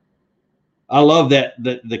for. I love that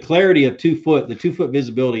the clarity of 2 foot, the 2 foot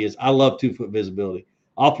visibility I love 2 foot visibility.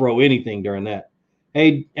 I'll throw anything during that.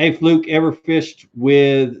 Hey, Fluke, ever fished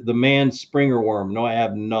with the man Springer worm? No, I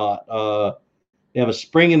have not. They have a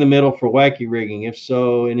spring in the middle for wacky rigging. If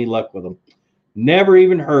so, any luck with them? Never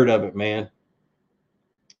even heard of it, man.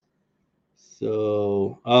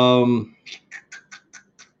 So,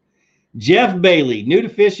 Jeff Bailey, new to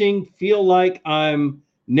fishing, feel like I'm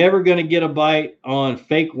never going to get a bite on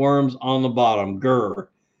fake worms on the bottom. Grr.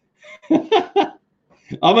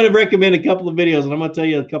 I'm going to recommend a couple of videos, and I'm going to tell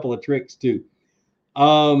you a couple of tricks too.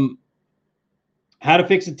 How to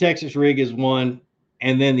fix a Texas rig is one.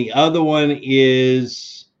 And then the other one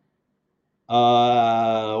is,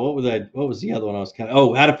 what was the other one I was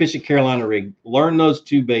how to fish a Carolina rig. Learn those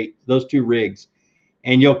two rigs,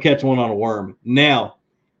 and you'll catch one on a worm. Now,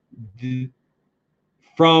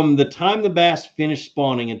 from the time the bass finish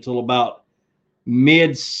spawning until about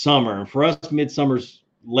midsummer, and for us, midsummer's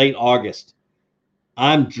late August,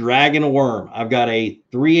 I'm dragging a worm. I've got a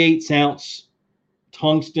 3/8 ounce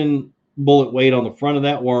tungsten bullet weight on the front of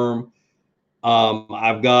that worm.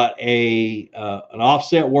 I've got an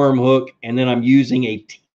offset worm hook, and then I'm using a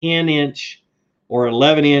 10-inch or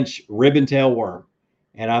 11-inch ribbon tail worm,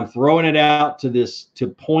 and I'm throwing it out to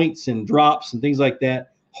points and drops and things like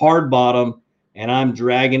that, hard bottom, and I'm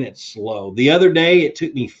dragging it slow. The other day, it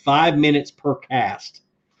took me 5 minutes per cast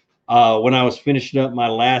when I was finishing up my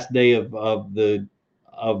last day of the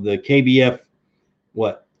KBF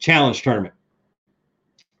challenge tournament.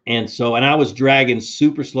 And I was dragging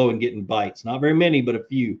super slow and getting bites. Not very many, but a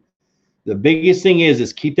few. The biggest thing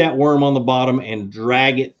is keep that worm on the bottom and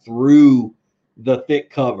drag it through the thick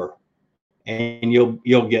cover, and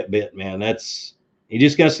you'll get bit, man. You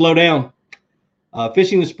just got to slow down.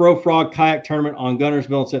 Fishing the Spro Frog kayak tournament on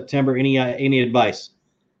Gunnersville in September. Any advice?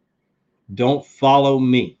 Don't follow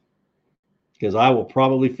me, because I will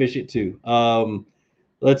probably fish it too.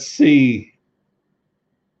 Let's see.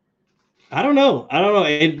 I don't know.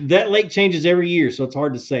 That lake changes every year, so it's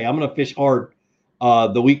hard to say. I'm going to fish hard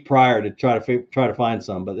the week prior to try to find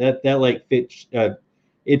some. But that lake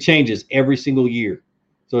it changes every single year,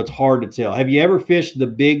 so it's hard to tell. Have you ever fished the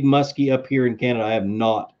big muskie up here in Canada? I have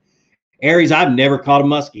not. Aries, I've never caught a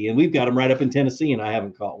muskie, and we've got them right up in Tennessee, and I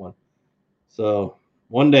haven't caught one. So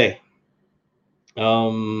one day.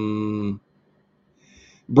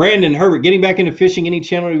 Brandon Herbert, getting back into fishing. Any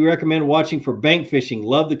channel you recommend watching for bank fishing?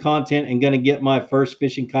 Love the content and going to get my first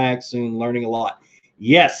fishing kayak soon. Learning a lot.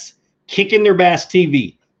 Yes, Kicking Their Bass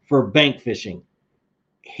TV for bank fishing.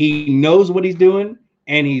 He knows what he's doing,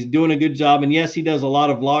 and he's doing a good job. And yes, he does a lot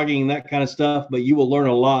of vlogging and that kind of stuff, but you will learn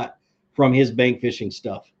a lot from his bank fishing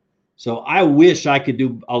stuff. So I wish I could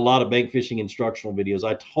do a lot of bank fishing instructional videos.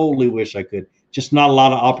 I totally wish I could. Just not a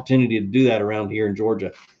lot of opportunity to do that around here in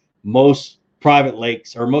Georgia. Most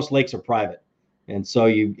lakes are private. And so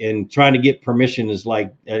trying to get permission is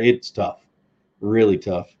it's tough. Really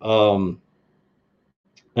tough.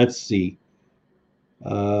 Let's see.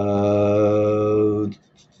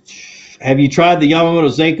 Have you tried the Yamamoto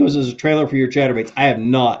Zeikos as a trailer for your chatterbaits? I have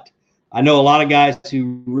not. I know a lot of guys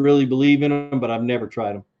who really believe in them, but I've never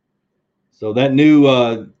tried them. So that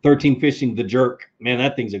new 13 Fishing the Jerk, man,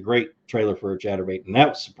 that thing's a great trailer for a chatterbait, and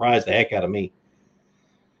that surprised the heck out of me.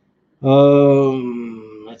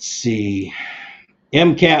 Let's see.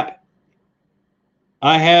 MCAP.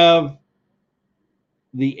 I have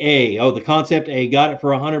the A. Oh, the Concept A. Got it for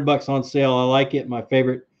 $100 on sale. I like it. My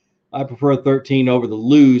favorite. I prefer 13 over the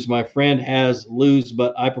Lose. My friend has Lose,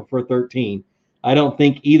 but I prefer 13. I don't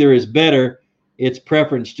think either is better. It's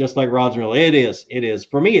preference, just like Rod's Reel. It is. It is.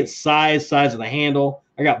 For me, it's size of the handle.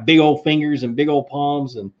 I got big old fingers and big old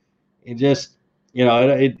palms, and it just,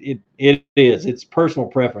 it is. It's personal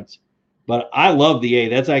preference. But I love the A.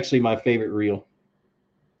 That's actually my favorite reel.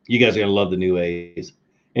 You guys are gonna love the new A's.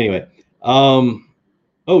 Anyway, oh,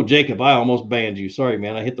 Jacob, I almost banned you. Sorry,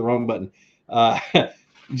 man. I hit the wrong button.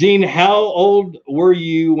 Gene, how old were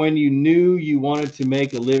you when you knew you wanted to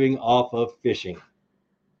make a living off of fishing?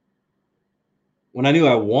 When I knew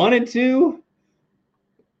I wanted to?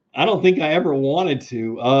 I don't think I ever wanted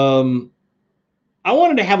to. I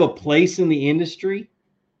wanted to have a place in the industry.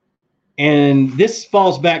 And this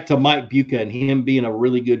falls back to Mike Buca and him being a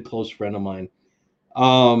really good close friend of mine.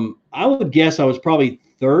 I would guess I was probably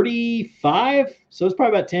 35. So it's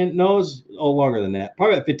probably about 10. No, it was longer than that.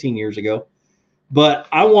 Probably about 15 years ago. But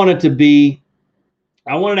I wanted to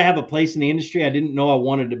have a place in the industry. I didn't know I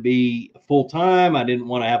wanted to be full time. I didn't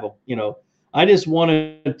want to have I just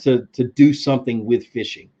wanted to do something with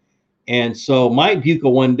fishing. And so Mike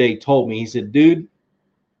Buca one day told me, he said, dude,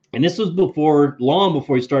 and this was long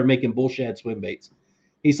before he started making bull shad swim baits.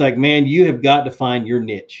 He's like, man, you have got to find your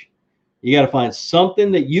niche. You got to find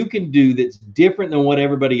something that you can do that's different than what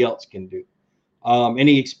everybody else can do. And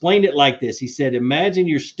he explained it like this. He said, imagine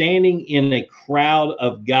you're standing in a crowd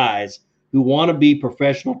of guys who want to be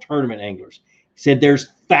professional tournament anglers. He said, there's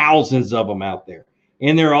thousands of them out there.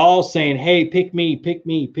 And they're all saying, hey, pick me, pick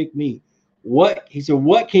me, pick me. He said,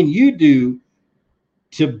 what can you do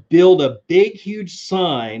to build a big, huge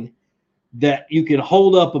sign that you can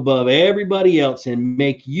hold up above everybody else and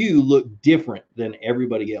make you look different than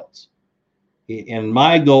everybody else? And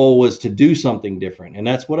my goal was to do something different. And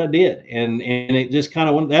that's what I did. And it just kind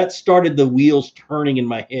of that started the wheels turning in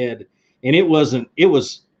my head. And it was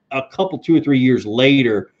a couple, 2 or 3 years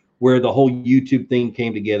later where the whole YouTube thing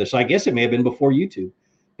came together. So I guess it may have been before YouTube,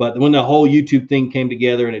 but when the whole YouTube thing came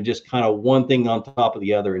together, and it just kind of one thing on top of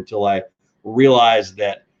the other until I realized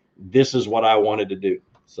that this is what I wanted to do.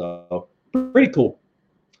 So pretty cool.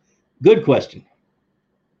 Good question.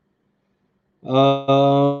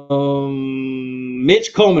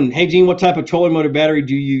 Mitch Coleman. Hey, Gene, what type of trolling motor battery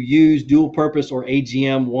do you use? Dual purpose or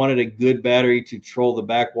AGM? Wanted a good battery to troll the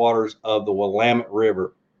backwaters of the Willamette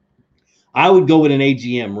River. I would go with an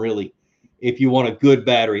AGM, really, if you want a good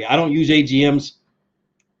battery. I don't use AGMs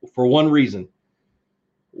for one reason.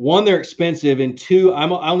 One, they're expensive, and two, I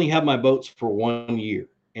only have my boats for 1 year.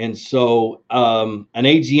 And so an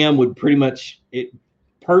AGM would pretty much,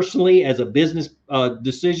 personally, as a business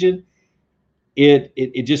decision,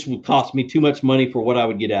 it just would cost me too much money for what I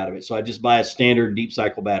would get out of it. So I just buy a standard deep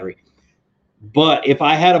cycle battery. But if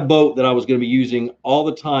I had a boat that I was going to be using all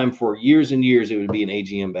the time for years and years, it would be an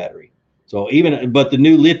AGM battery. So but the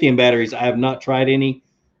new lithium batteries, I have not tried any,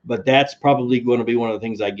 but that's probably going to be one of the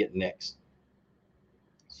things I get next.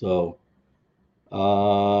 So,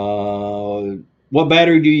 what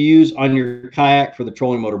battery do you use on your kayak for the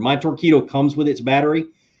trolling motor? My Torqeedo comes with its battery.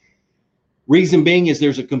 Reason being is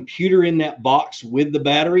there's a computer in that box with the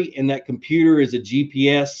battery, and that computer is a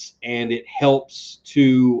GPS, and it helps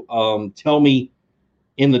to tell me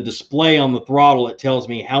in the display on the throttle, it tells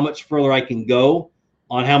me how much further I can go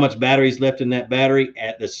on how much battery is left in that battery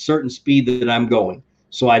at the certain speed that I'm going.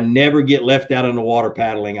 So I never get left out on the water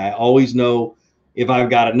paddling. I always know if I've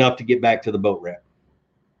got enough to get back to the boat ramp.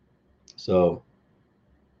 So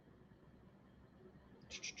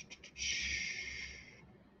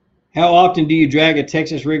how often do you drag a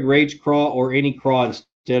Texas rig rage craw or any craw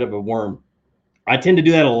instead of a worm? I tend to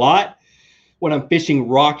do that a lot when I'm fishing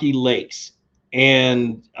rocky lakes,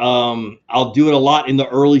 and I'll do it a lot in the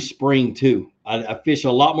early spring too. I fish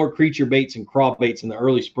a lot more creature baits and craw baits in the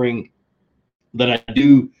early spring than I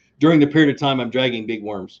do during the period of time I'm dragging big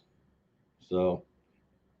worms. So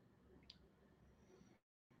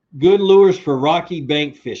good lures for rocky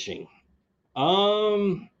bank fishing.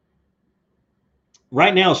 Right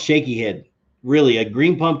now, shaky head. Really, a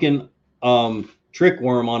green pumpkin trick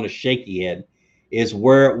worm on a shaky head is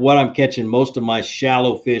what I'm catching most of my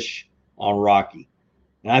shallow fish on Rocky.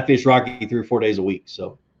 And I fish Rocky 3 or 4 days a week.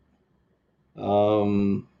 So,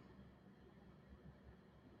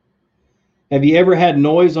 have you ever had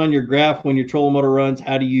noise on your graph when your trolling motor runs?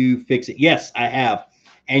 How do you fix it? Yes, I have.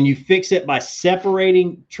 And you fix it by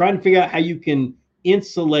separating, trying to figure out how you can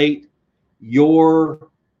insulate your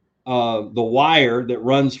the wire that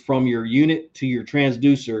runs from your unit to your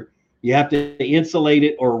transducer. You have to insulate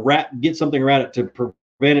it or get something around it to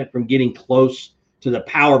prevent it from getting close to the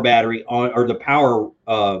power battery on, or the power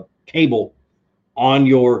cable on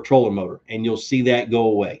your trolling motor, and you'll see that go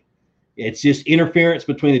away. It's just interference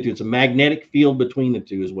between the two. It's a magnetic field between the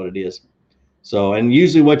two is what it is. So, and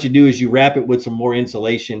usually what you do is you wrap it with some more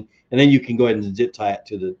insulation, and then you can go ahead and zip tie it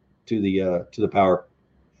to the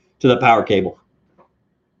power cable.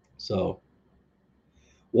 So,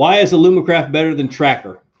 why is Alumacraft better than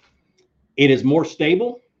Tracker? It is more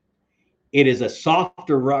stable. It is a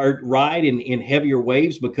softer ride in heavier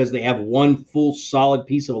waves because they have one full solid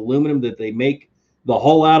piece of aluminum that they make the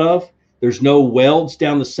hull out of. There's no welds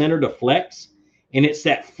down the center to flex. And it's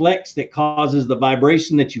that flex that causes the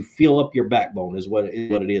vibration that you feel up your backbone is what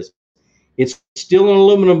it is. It's still an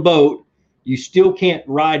aluminum boat. You still can't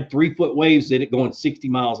ride 3-foot waves at it going 60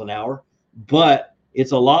 miles an hour, but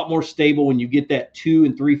it's a lot more stable when you get that 2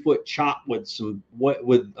 and 3 foot chop with some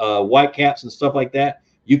white caps and stuff like that.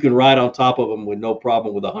 You can ride on top of them with no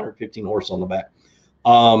problem with 115 horse on the back.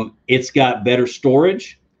 It's got better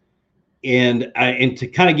storage. And to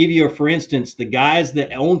kind of give you for instance, the guys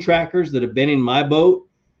that own trackers that have been in my boat,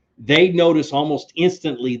 they notice almost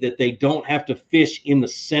instantly that they don't have to fish in the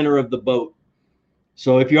center of the boat.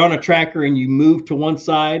 So if you're on a tracker and you move to one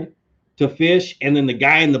side to fish, and then the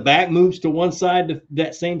guy in the back moves to one side,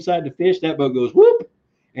 that same side to fish, that boat goes whoop,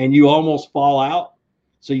 and you almost fall out.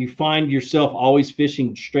 So you find yourself always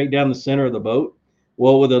fishing straight down the center of the boat.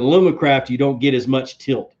 Well, with an Alumacraft, you don't get as much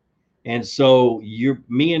tilt. And so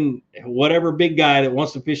me and whatever big guy that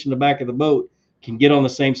wants to fish in the back of the boat can get on the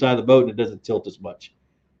same side of the boat and it doesn't tilt as much.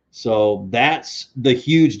 So that's the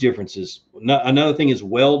huge differences. Another thing is the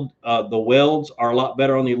welds are a lot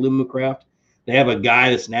better on the Alumacraft. They have a guy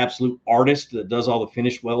that's an absolute artist that does all the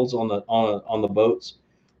finished welds on the boats.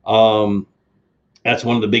 That's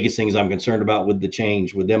one of the biggest things I'm concerned about with the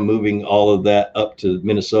change, with them moving all of that up to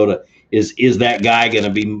Minnesota. Is that guy going to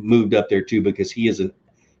be moved up there too? Because he's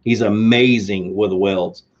amazing with the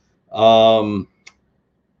welds. I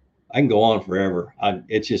can go on forever.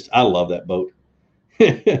 I love that boat.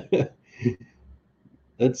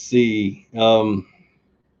 Let's see.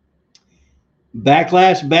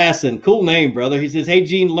 Backlash Bassin, cool name, brother. He says, "Hey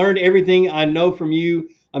Gene, learned everything I know from you.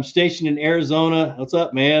 I'm stationed in Arizona." What's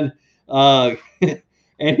up, man? And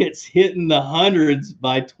it's hitting the hundreds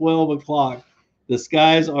by 12 o'clock. The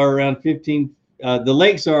skies are around 15. The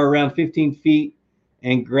lakes are around 15 feet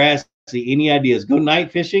and grassy. Any ideas? Go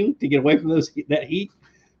night fishing to get away from that heat.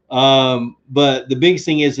 But the biggest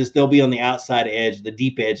thing is they'll be on the outside edge, the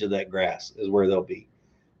deep edge of that grass is where they'll be.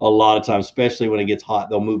 A lot of times, especially when it gets hot,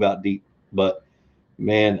 they'll move out deep. But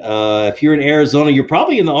man, if you're in Arizona, you're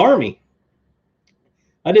probably in the Army.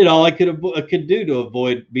 I did all I could do to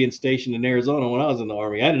avoid being stationed in Arizona when I was in the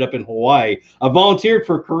Army. I ended up in Hawaii. I volunteered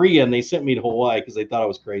for Korea, and they sent me to Hawaii because they thought I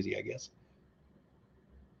was crazy, I guess.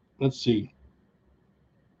 Let's see.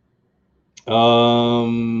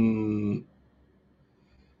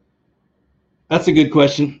 That's a good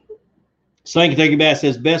question. Slang Kentucky Bass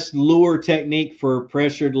says best lure technique for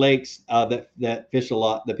pressured lakes that fish a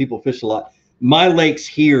lot, that people fish a lot. My lakes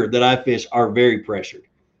here that I fish are very pressured.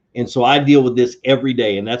 And so I deal with this every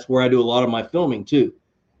day. And that's where I do a lot of my filming too.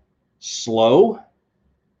 Slow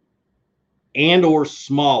and or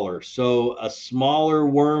smaller. So a smaller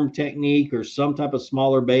worm technique or some type of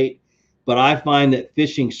smaller bait. But I find that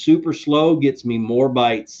fishing super slow gets me more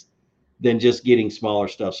bites than just getting smaller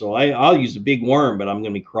stuff. So I'll use a big worm, but I'm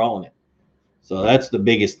going to be crawling it. So that's the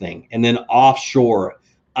biggest thing. And then offshore,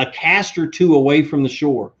 a cast or two away from the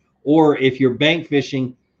shore. Or if you're bank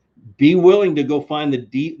fishing, be willing to go find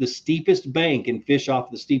the steepest bank and fish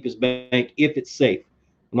off the steepest bank if it's safe.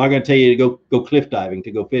 I'm not going to tell you to go cliff diving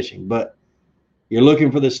to go fishing, but you're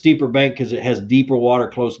looking for the steeper bank because it has deeper water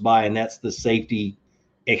close by, and that's the safety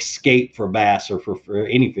escape for bass or for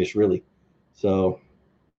any fish really. So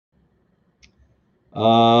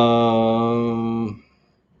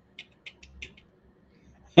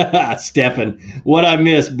Stefan, what I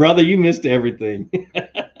missed, brother, you missed everything.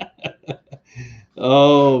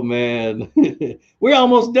 Oh man. We're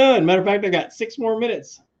almost done. Matter of fact, I got 6 more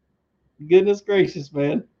minutes. Goodness gracious,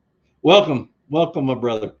 man. Welcome, my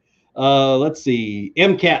brother. Let's see.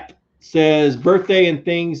 MCAP says birthday and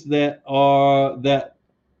things that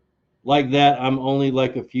like that, I'm only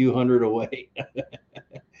like a few hundred away.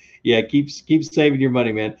 Yeah, keep saving your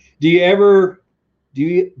money, man. Do you ever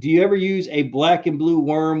use a black and blue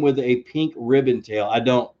worm with a pink ribbon tail? I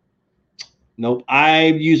don't. Nope. I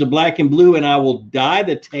use a black and blue, and I will dye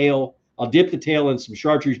the tail. I'll dip the tail in some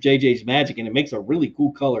Chartreuse JJ's Magic, and it makes a really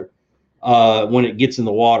cool color when it gets in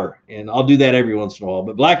the water. And I'll do that every once in a while.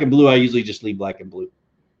 But black and blue, I usually just leave black and blue.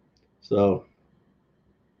 So,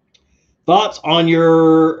 thoughts on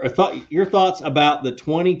your thoughts about the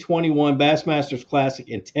 2021 Bassmasters Classic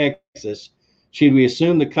in Texas? Should we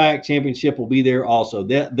assume the kayak championship will be there also?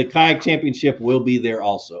 The kayak championship will be there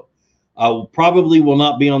also. Probably will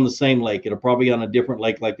not be on the same lake. It'll probably be on a different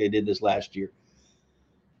lake like they did this last year.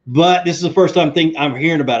 But this is the first time I'm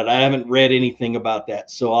hearing about it. I haven't read anything about that,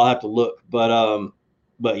 so I'll have to look. But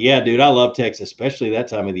yeah, dude, I love Texas, especially that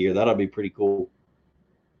time of the year. That'll be pretty cool.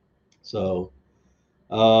 So,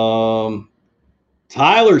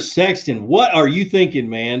 Tyler Sexton, what are you thinking,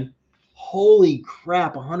 man? Holy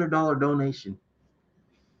crap, $100 donation.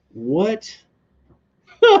 What?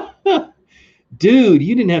 Dude,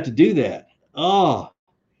 you didn't have to do that. Oh,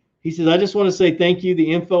 he says, I just want to say thank you.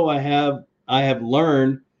 The info I have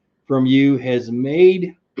learned from you has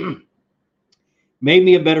made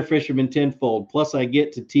me a better fisherman tenfold. Plus, I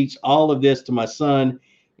get to teach all of this to my son,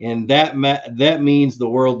 and that means the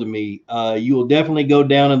world to me. You will definitely go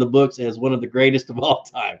down in the books as one of the greatest of all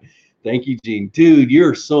time. Thank you, Gene. Dude,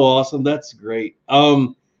 you're so awesome. That's great.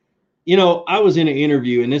 You know, I was in an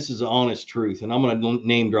interview, and this is the honest truth, and I'm going to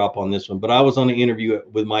name drop on this one, but I was on an interview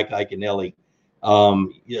with Mike Iaconelli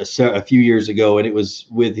a few years ago, and it was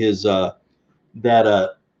with his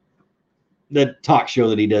that talk show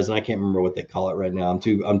that he does, and I can't remember what they call it right now.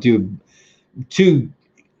 I'm too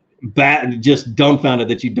bad, just dumbfounded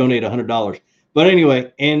that you donate $100. But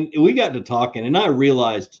anyway, and we got to talking, and I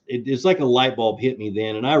realized it's like a light bulb hit me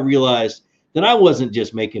then, and I realized that I wasn't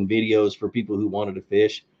just making videos for people who wanted to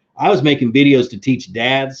fish. I was making videos to teach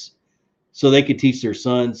dads so they could teach their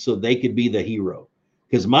sons so they could be the hero.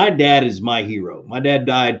 Because my dad is my hero. My dad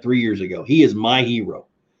died 3 years ago. He is my hero.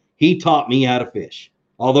 He taught me how to fish.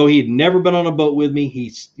 Although he had never been on a boat with me,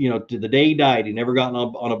 to the day he died, he never gotten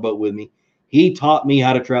on a boat with me. He taught me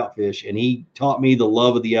how to trout fish, and he taught me the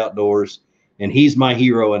love of the outdoors, and he's my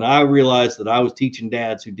hero. And I realized that I was teaching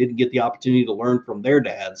dads who didn't get the opportunity to learn from their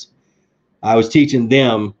dads. I was teaching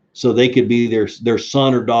them so they could be their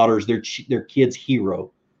son or daughter's, their kid's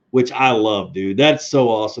hero, which I love, dude. That's so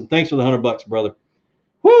awesome. Thanks for the $100, brother.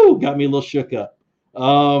 Whoo, got me a little shook up.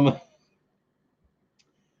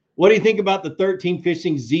 What do you think about the 13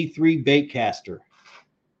 Fishing Z3 bait caster?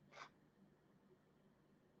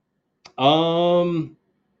 What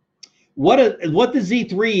the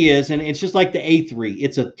Z3 is, and it's just like the A3.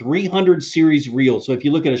 It's a 300 series reel. So if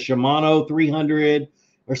you look at a Shimano 300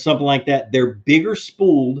 or something like that, they're bigger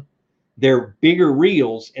spooled, they're bigger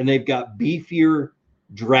reels, and they've got beefier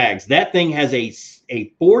drags. That thing has a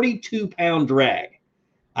 42-pound drag.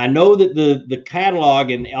 I know that the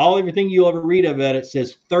catalog and everything you'll ever read about it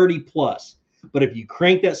says 30 plus, but if you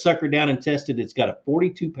crank that sucker down and test it, it's got a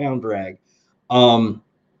 42-pound drag,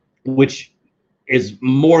 which is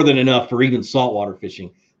more than enough for even saltwater fishing.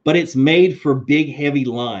 But it's made for big, heavy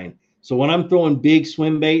line. So when I'm throwing big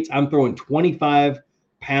swim baits, I'm throwing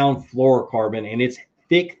 25-pound fluorocarbon, and it's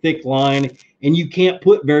thick line, and you can't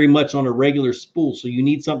put very much on a regular spool. So you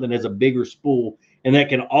need something that's a bigger spool and that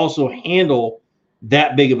can also handle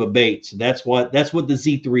that big of a bait. So that's what the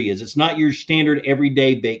Z3 is. It's not your standard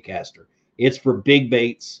everyday bait caster. It's for big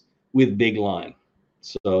baits with big line.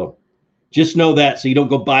 So just know that, so you don't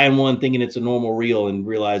go buying one thinking it's a normal reel and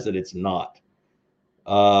realize that it's not.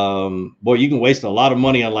 Boy, you can waste a lot of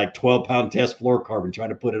money on like 12-pound test fluorocarbon trying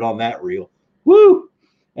to put it on that reel. Woo!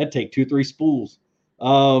 That'd take 2-3 spools.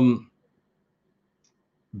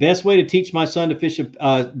 Best way to teach my son to fish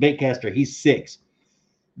a bait caster. He's 6.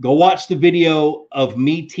 Go watch the video of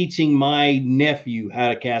me teaching my nephew how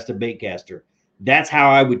to cast a bait caster. That's how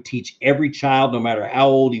I would teach every child, no matter how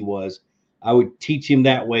old he was. I would teach him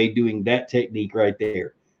that way, doing that technique right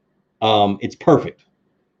there. It's perfect.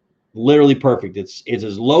 Literally perfect. It's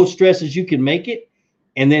as low stress as you can make it,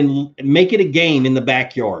 and then make it a game in the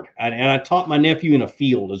backyard. And I taught my nephew in a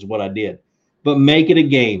field is what I did. But make it a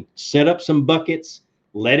game. Set up some buckets.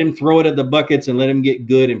 Let him throw it at the buckets and let him get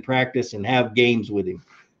good and practice and have games with him.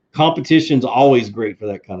 Competition's always great for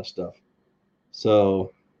that kind of stuff.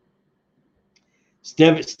 So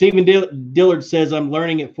Stephen Dillard says, I'm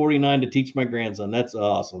learning at 49 to teach my grandson. That's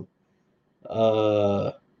awesome.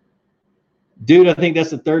 Dude, I think that's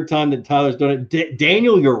the 3rd time that Tyler's donated.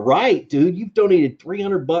 Daniel, you're right, dude. You've donated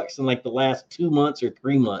 $300 in like the last 2 months or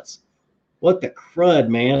 3 months. What the crud,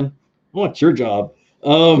 man. I want your job.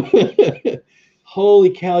 Um, holy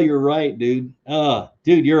cow, you're right, dude.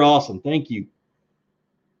 Dude, you're awesome. Thank you.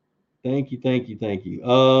 Thank you, thank you, thank you.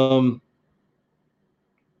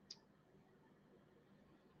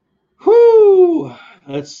 Whoo,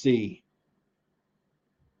 let's see.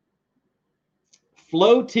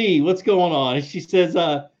 Flo T, what's going on? She says,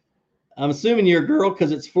 I'm assuming you're a girl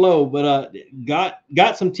because it's Flo, but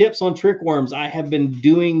got some tips on trick worms. I have been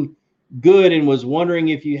doing good and was wondering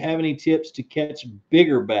if you have any tips to catch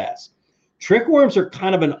bigger bass. Trick worms are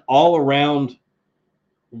kind of an all-around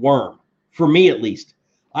worm, for me at least.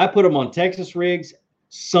 I put them on Texas rigs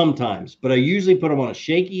sometimes, but I usually put them on a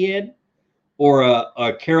shaky head or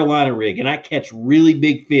a Carolina rig, and I catch really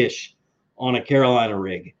big fish on a Carolina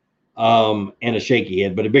rig and a shaky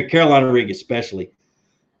head, but a big Carolina rig especially.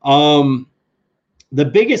 The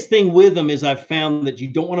biggest thing with them is I've found that you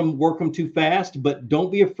don't want to work them too fast, but don't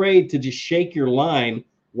be afraid to just shake your line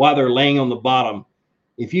while they're laying on the bottom.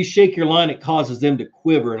 If you shake your line, it causes them to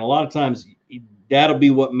quiver, and a lot of times that'll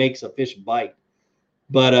be what makes a fish bite.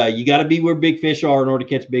 But you got to be where big fish are in order to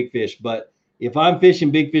catch big fish. But if I'm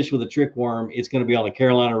fishing big fish with a trick worm, it's going to be on a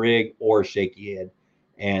Carolina rig or a shaky head,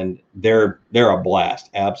 and they're a blast,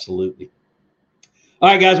 absolutely. All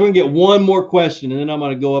right, guys, we're gonna get one more question, and then I'm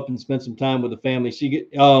gonna go up and spend some time with the family. So you get,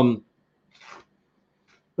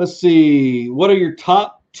 let's see, what are your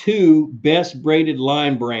top 2 best braided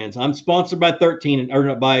line brands? I'm sponsored by 13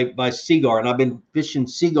 or by Seaguar, and I've been fishing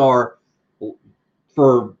Seaguar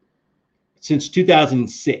since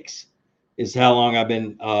 2006 is how long I've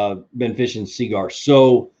been fishing Seaguar.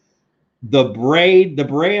 So the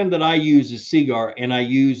brand that I use is Seaguar, and I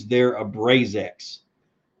use their AbrazeX.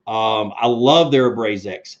 I love their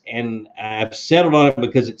AbrazeX, and I've settled on it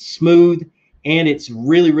because it's smooth and it's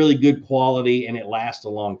really, really good quality, and it lasts a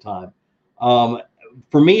long time.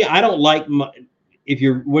 For me, I don't like if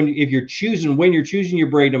you're choosing your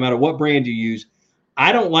braid, no matter what brand you use,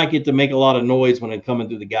 I don't like it to make a lot of noise when I'm coming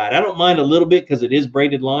through the guide. I don't mind a little bit because it is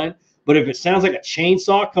braided line, but if it sounds like a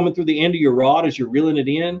chainsaw coming through the end of your rod as you're reeling it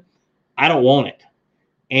in, I don't want it.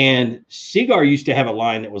 And Seaguar used to have a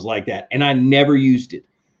line that was like that, and I never used it.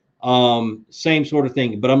 Same sort of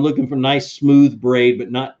thing, but I'm looking for nice smooth braid,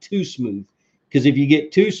 but not too smooth, because if you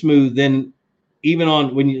get too smooth, then even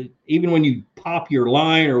when you pop your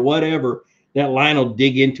line or whatever, that line will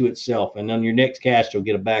dig into itself, and on your next cast you'll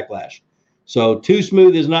get a backlash. So too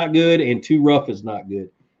smooth is not good, and too rough is not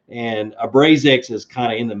good. And AbrazeX is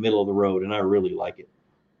kind of in the middle of the road, and I really like it.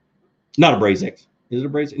 Not AbrazeX. Is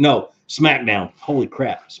it AbrazeX? No, Smackdown. Holy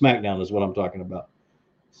crap, Smackdown is what I'm talking about.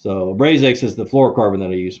 So AbrazeX is the fluorocarbon that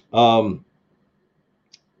I use. All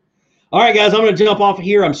right, guys, I'm going to jump off of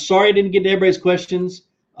here. I'm sorry I didn't get to everybody's questions.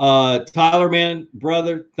 Tyler, man,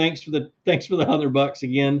 brother, thanks for the $100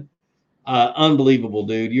 again. Unbelievable,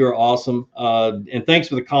 dude. You're awesome. And thanks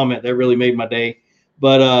for the comment. That really made my day.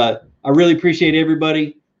 But I really appreciate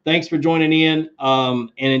everybody. Thanks for joining in.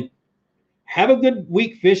 And have a good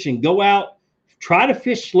week fishing. Go out, try to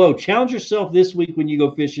fish slow. Challenge yourself this week when you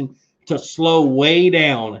go fishing to slow way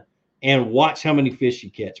down and watch how many fish you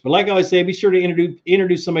catch. But like I always say, be sure to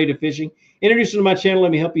introduce somebody to fishing. Introduce them to my channel. Let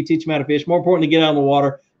me help you teach them how to fish. More importantly, get out on the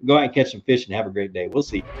water, go out and catch some fish, and have a great day. We'll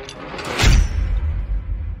see you.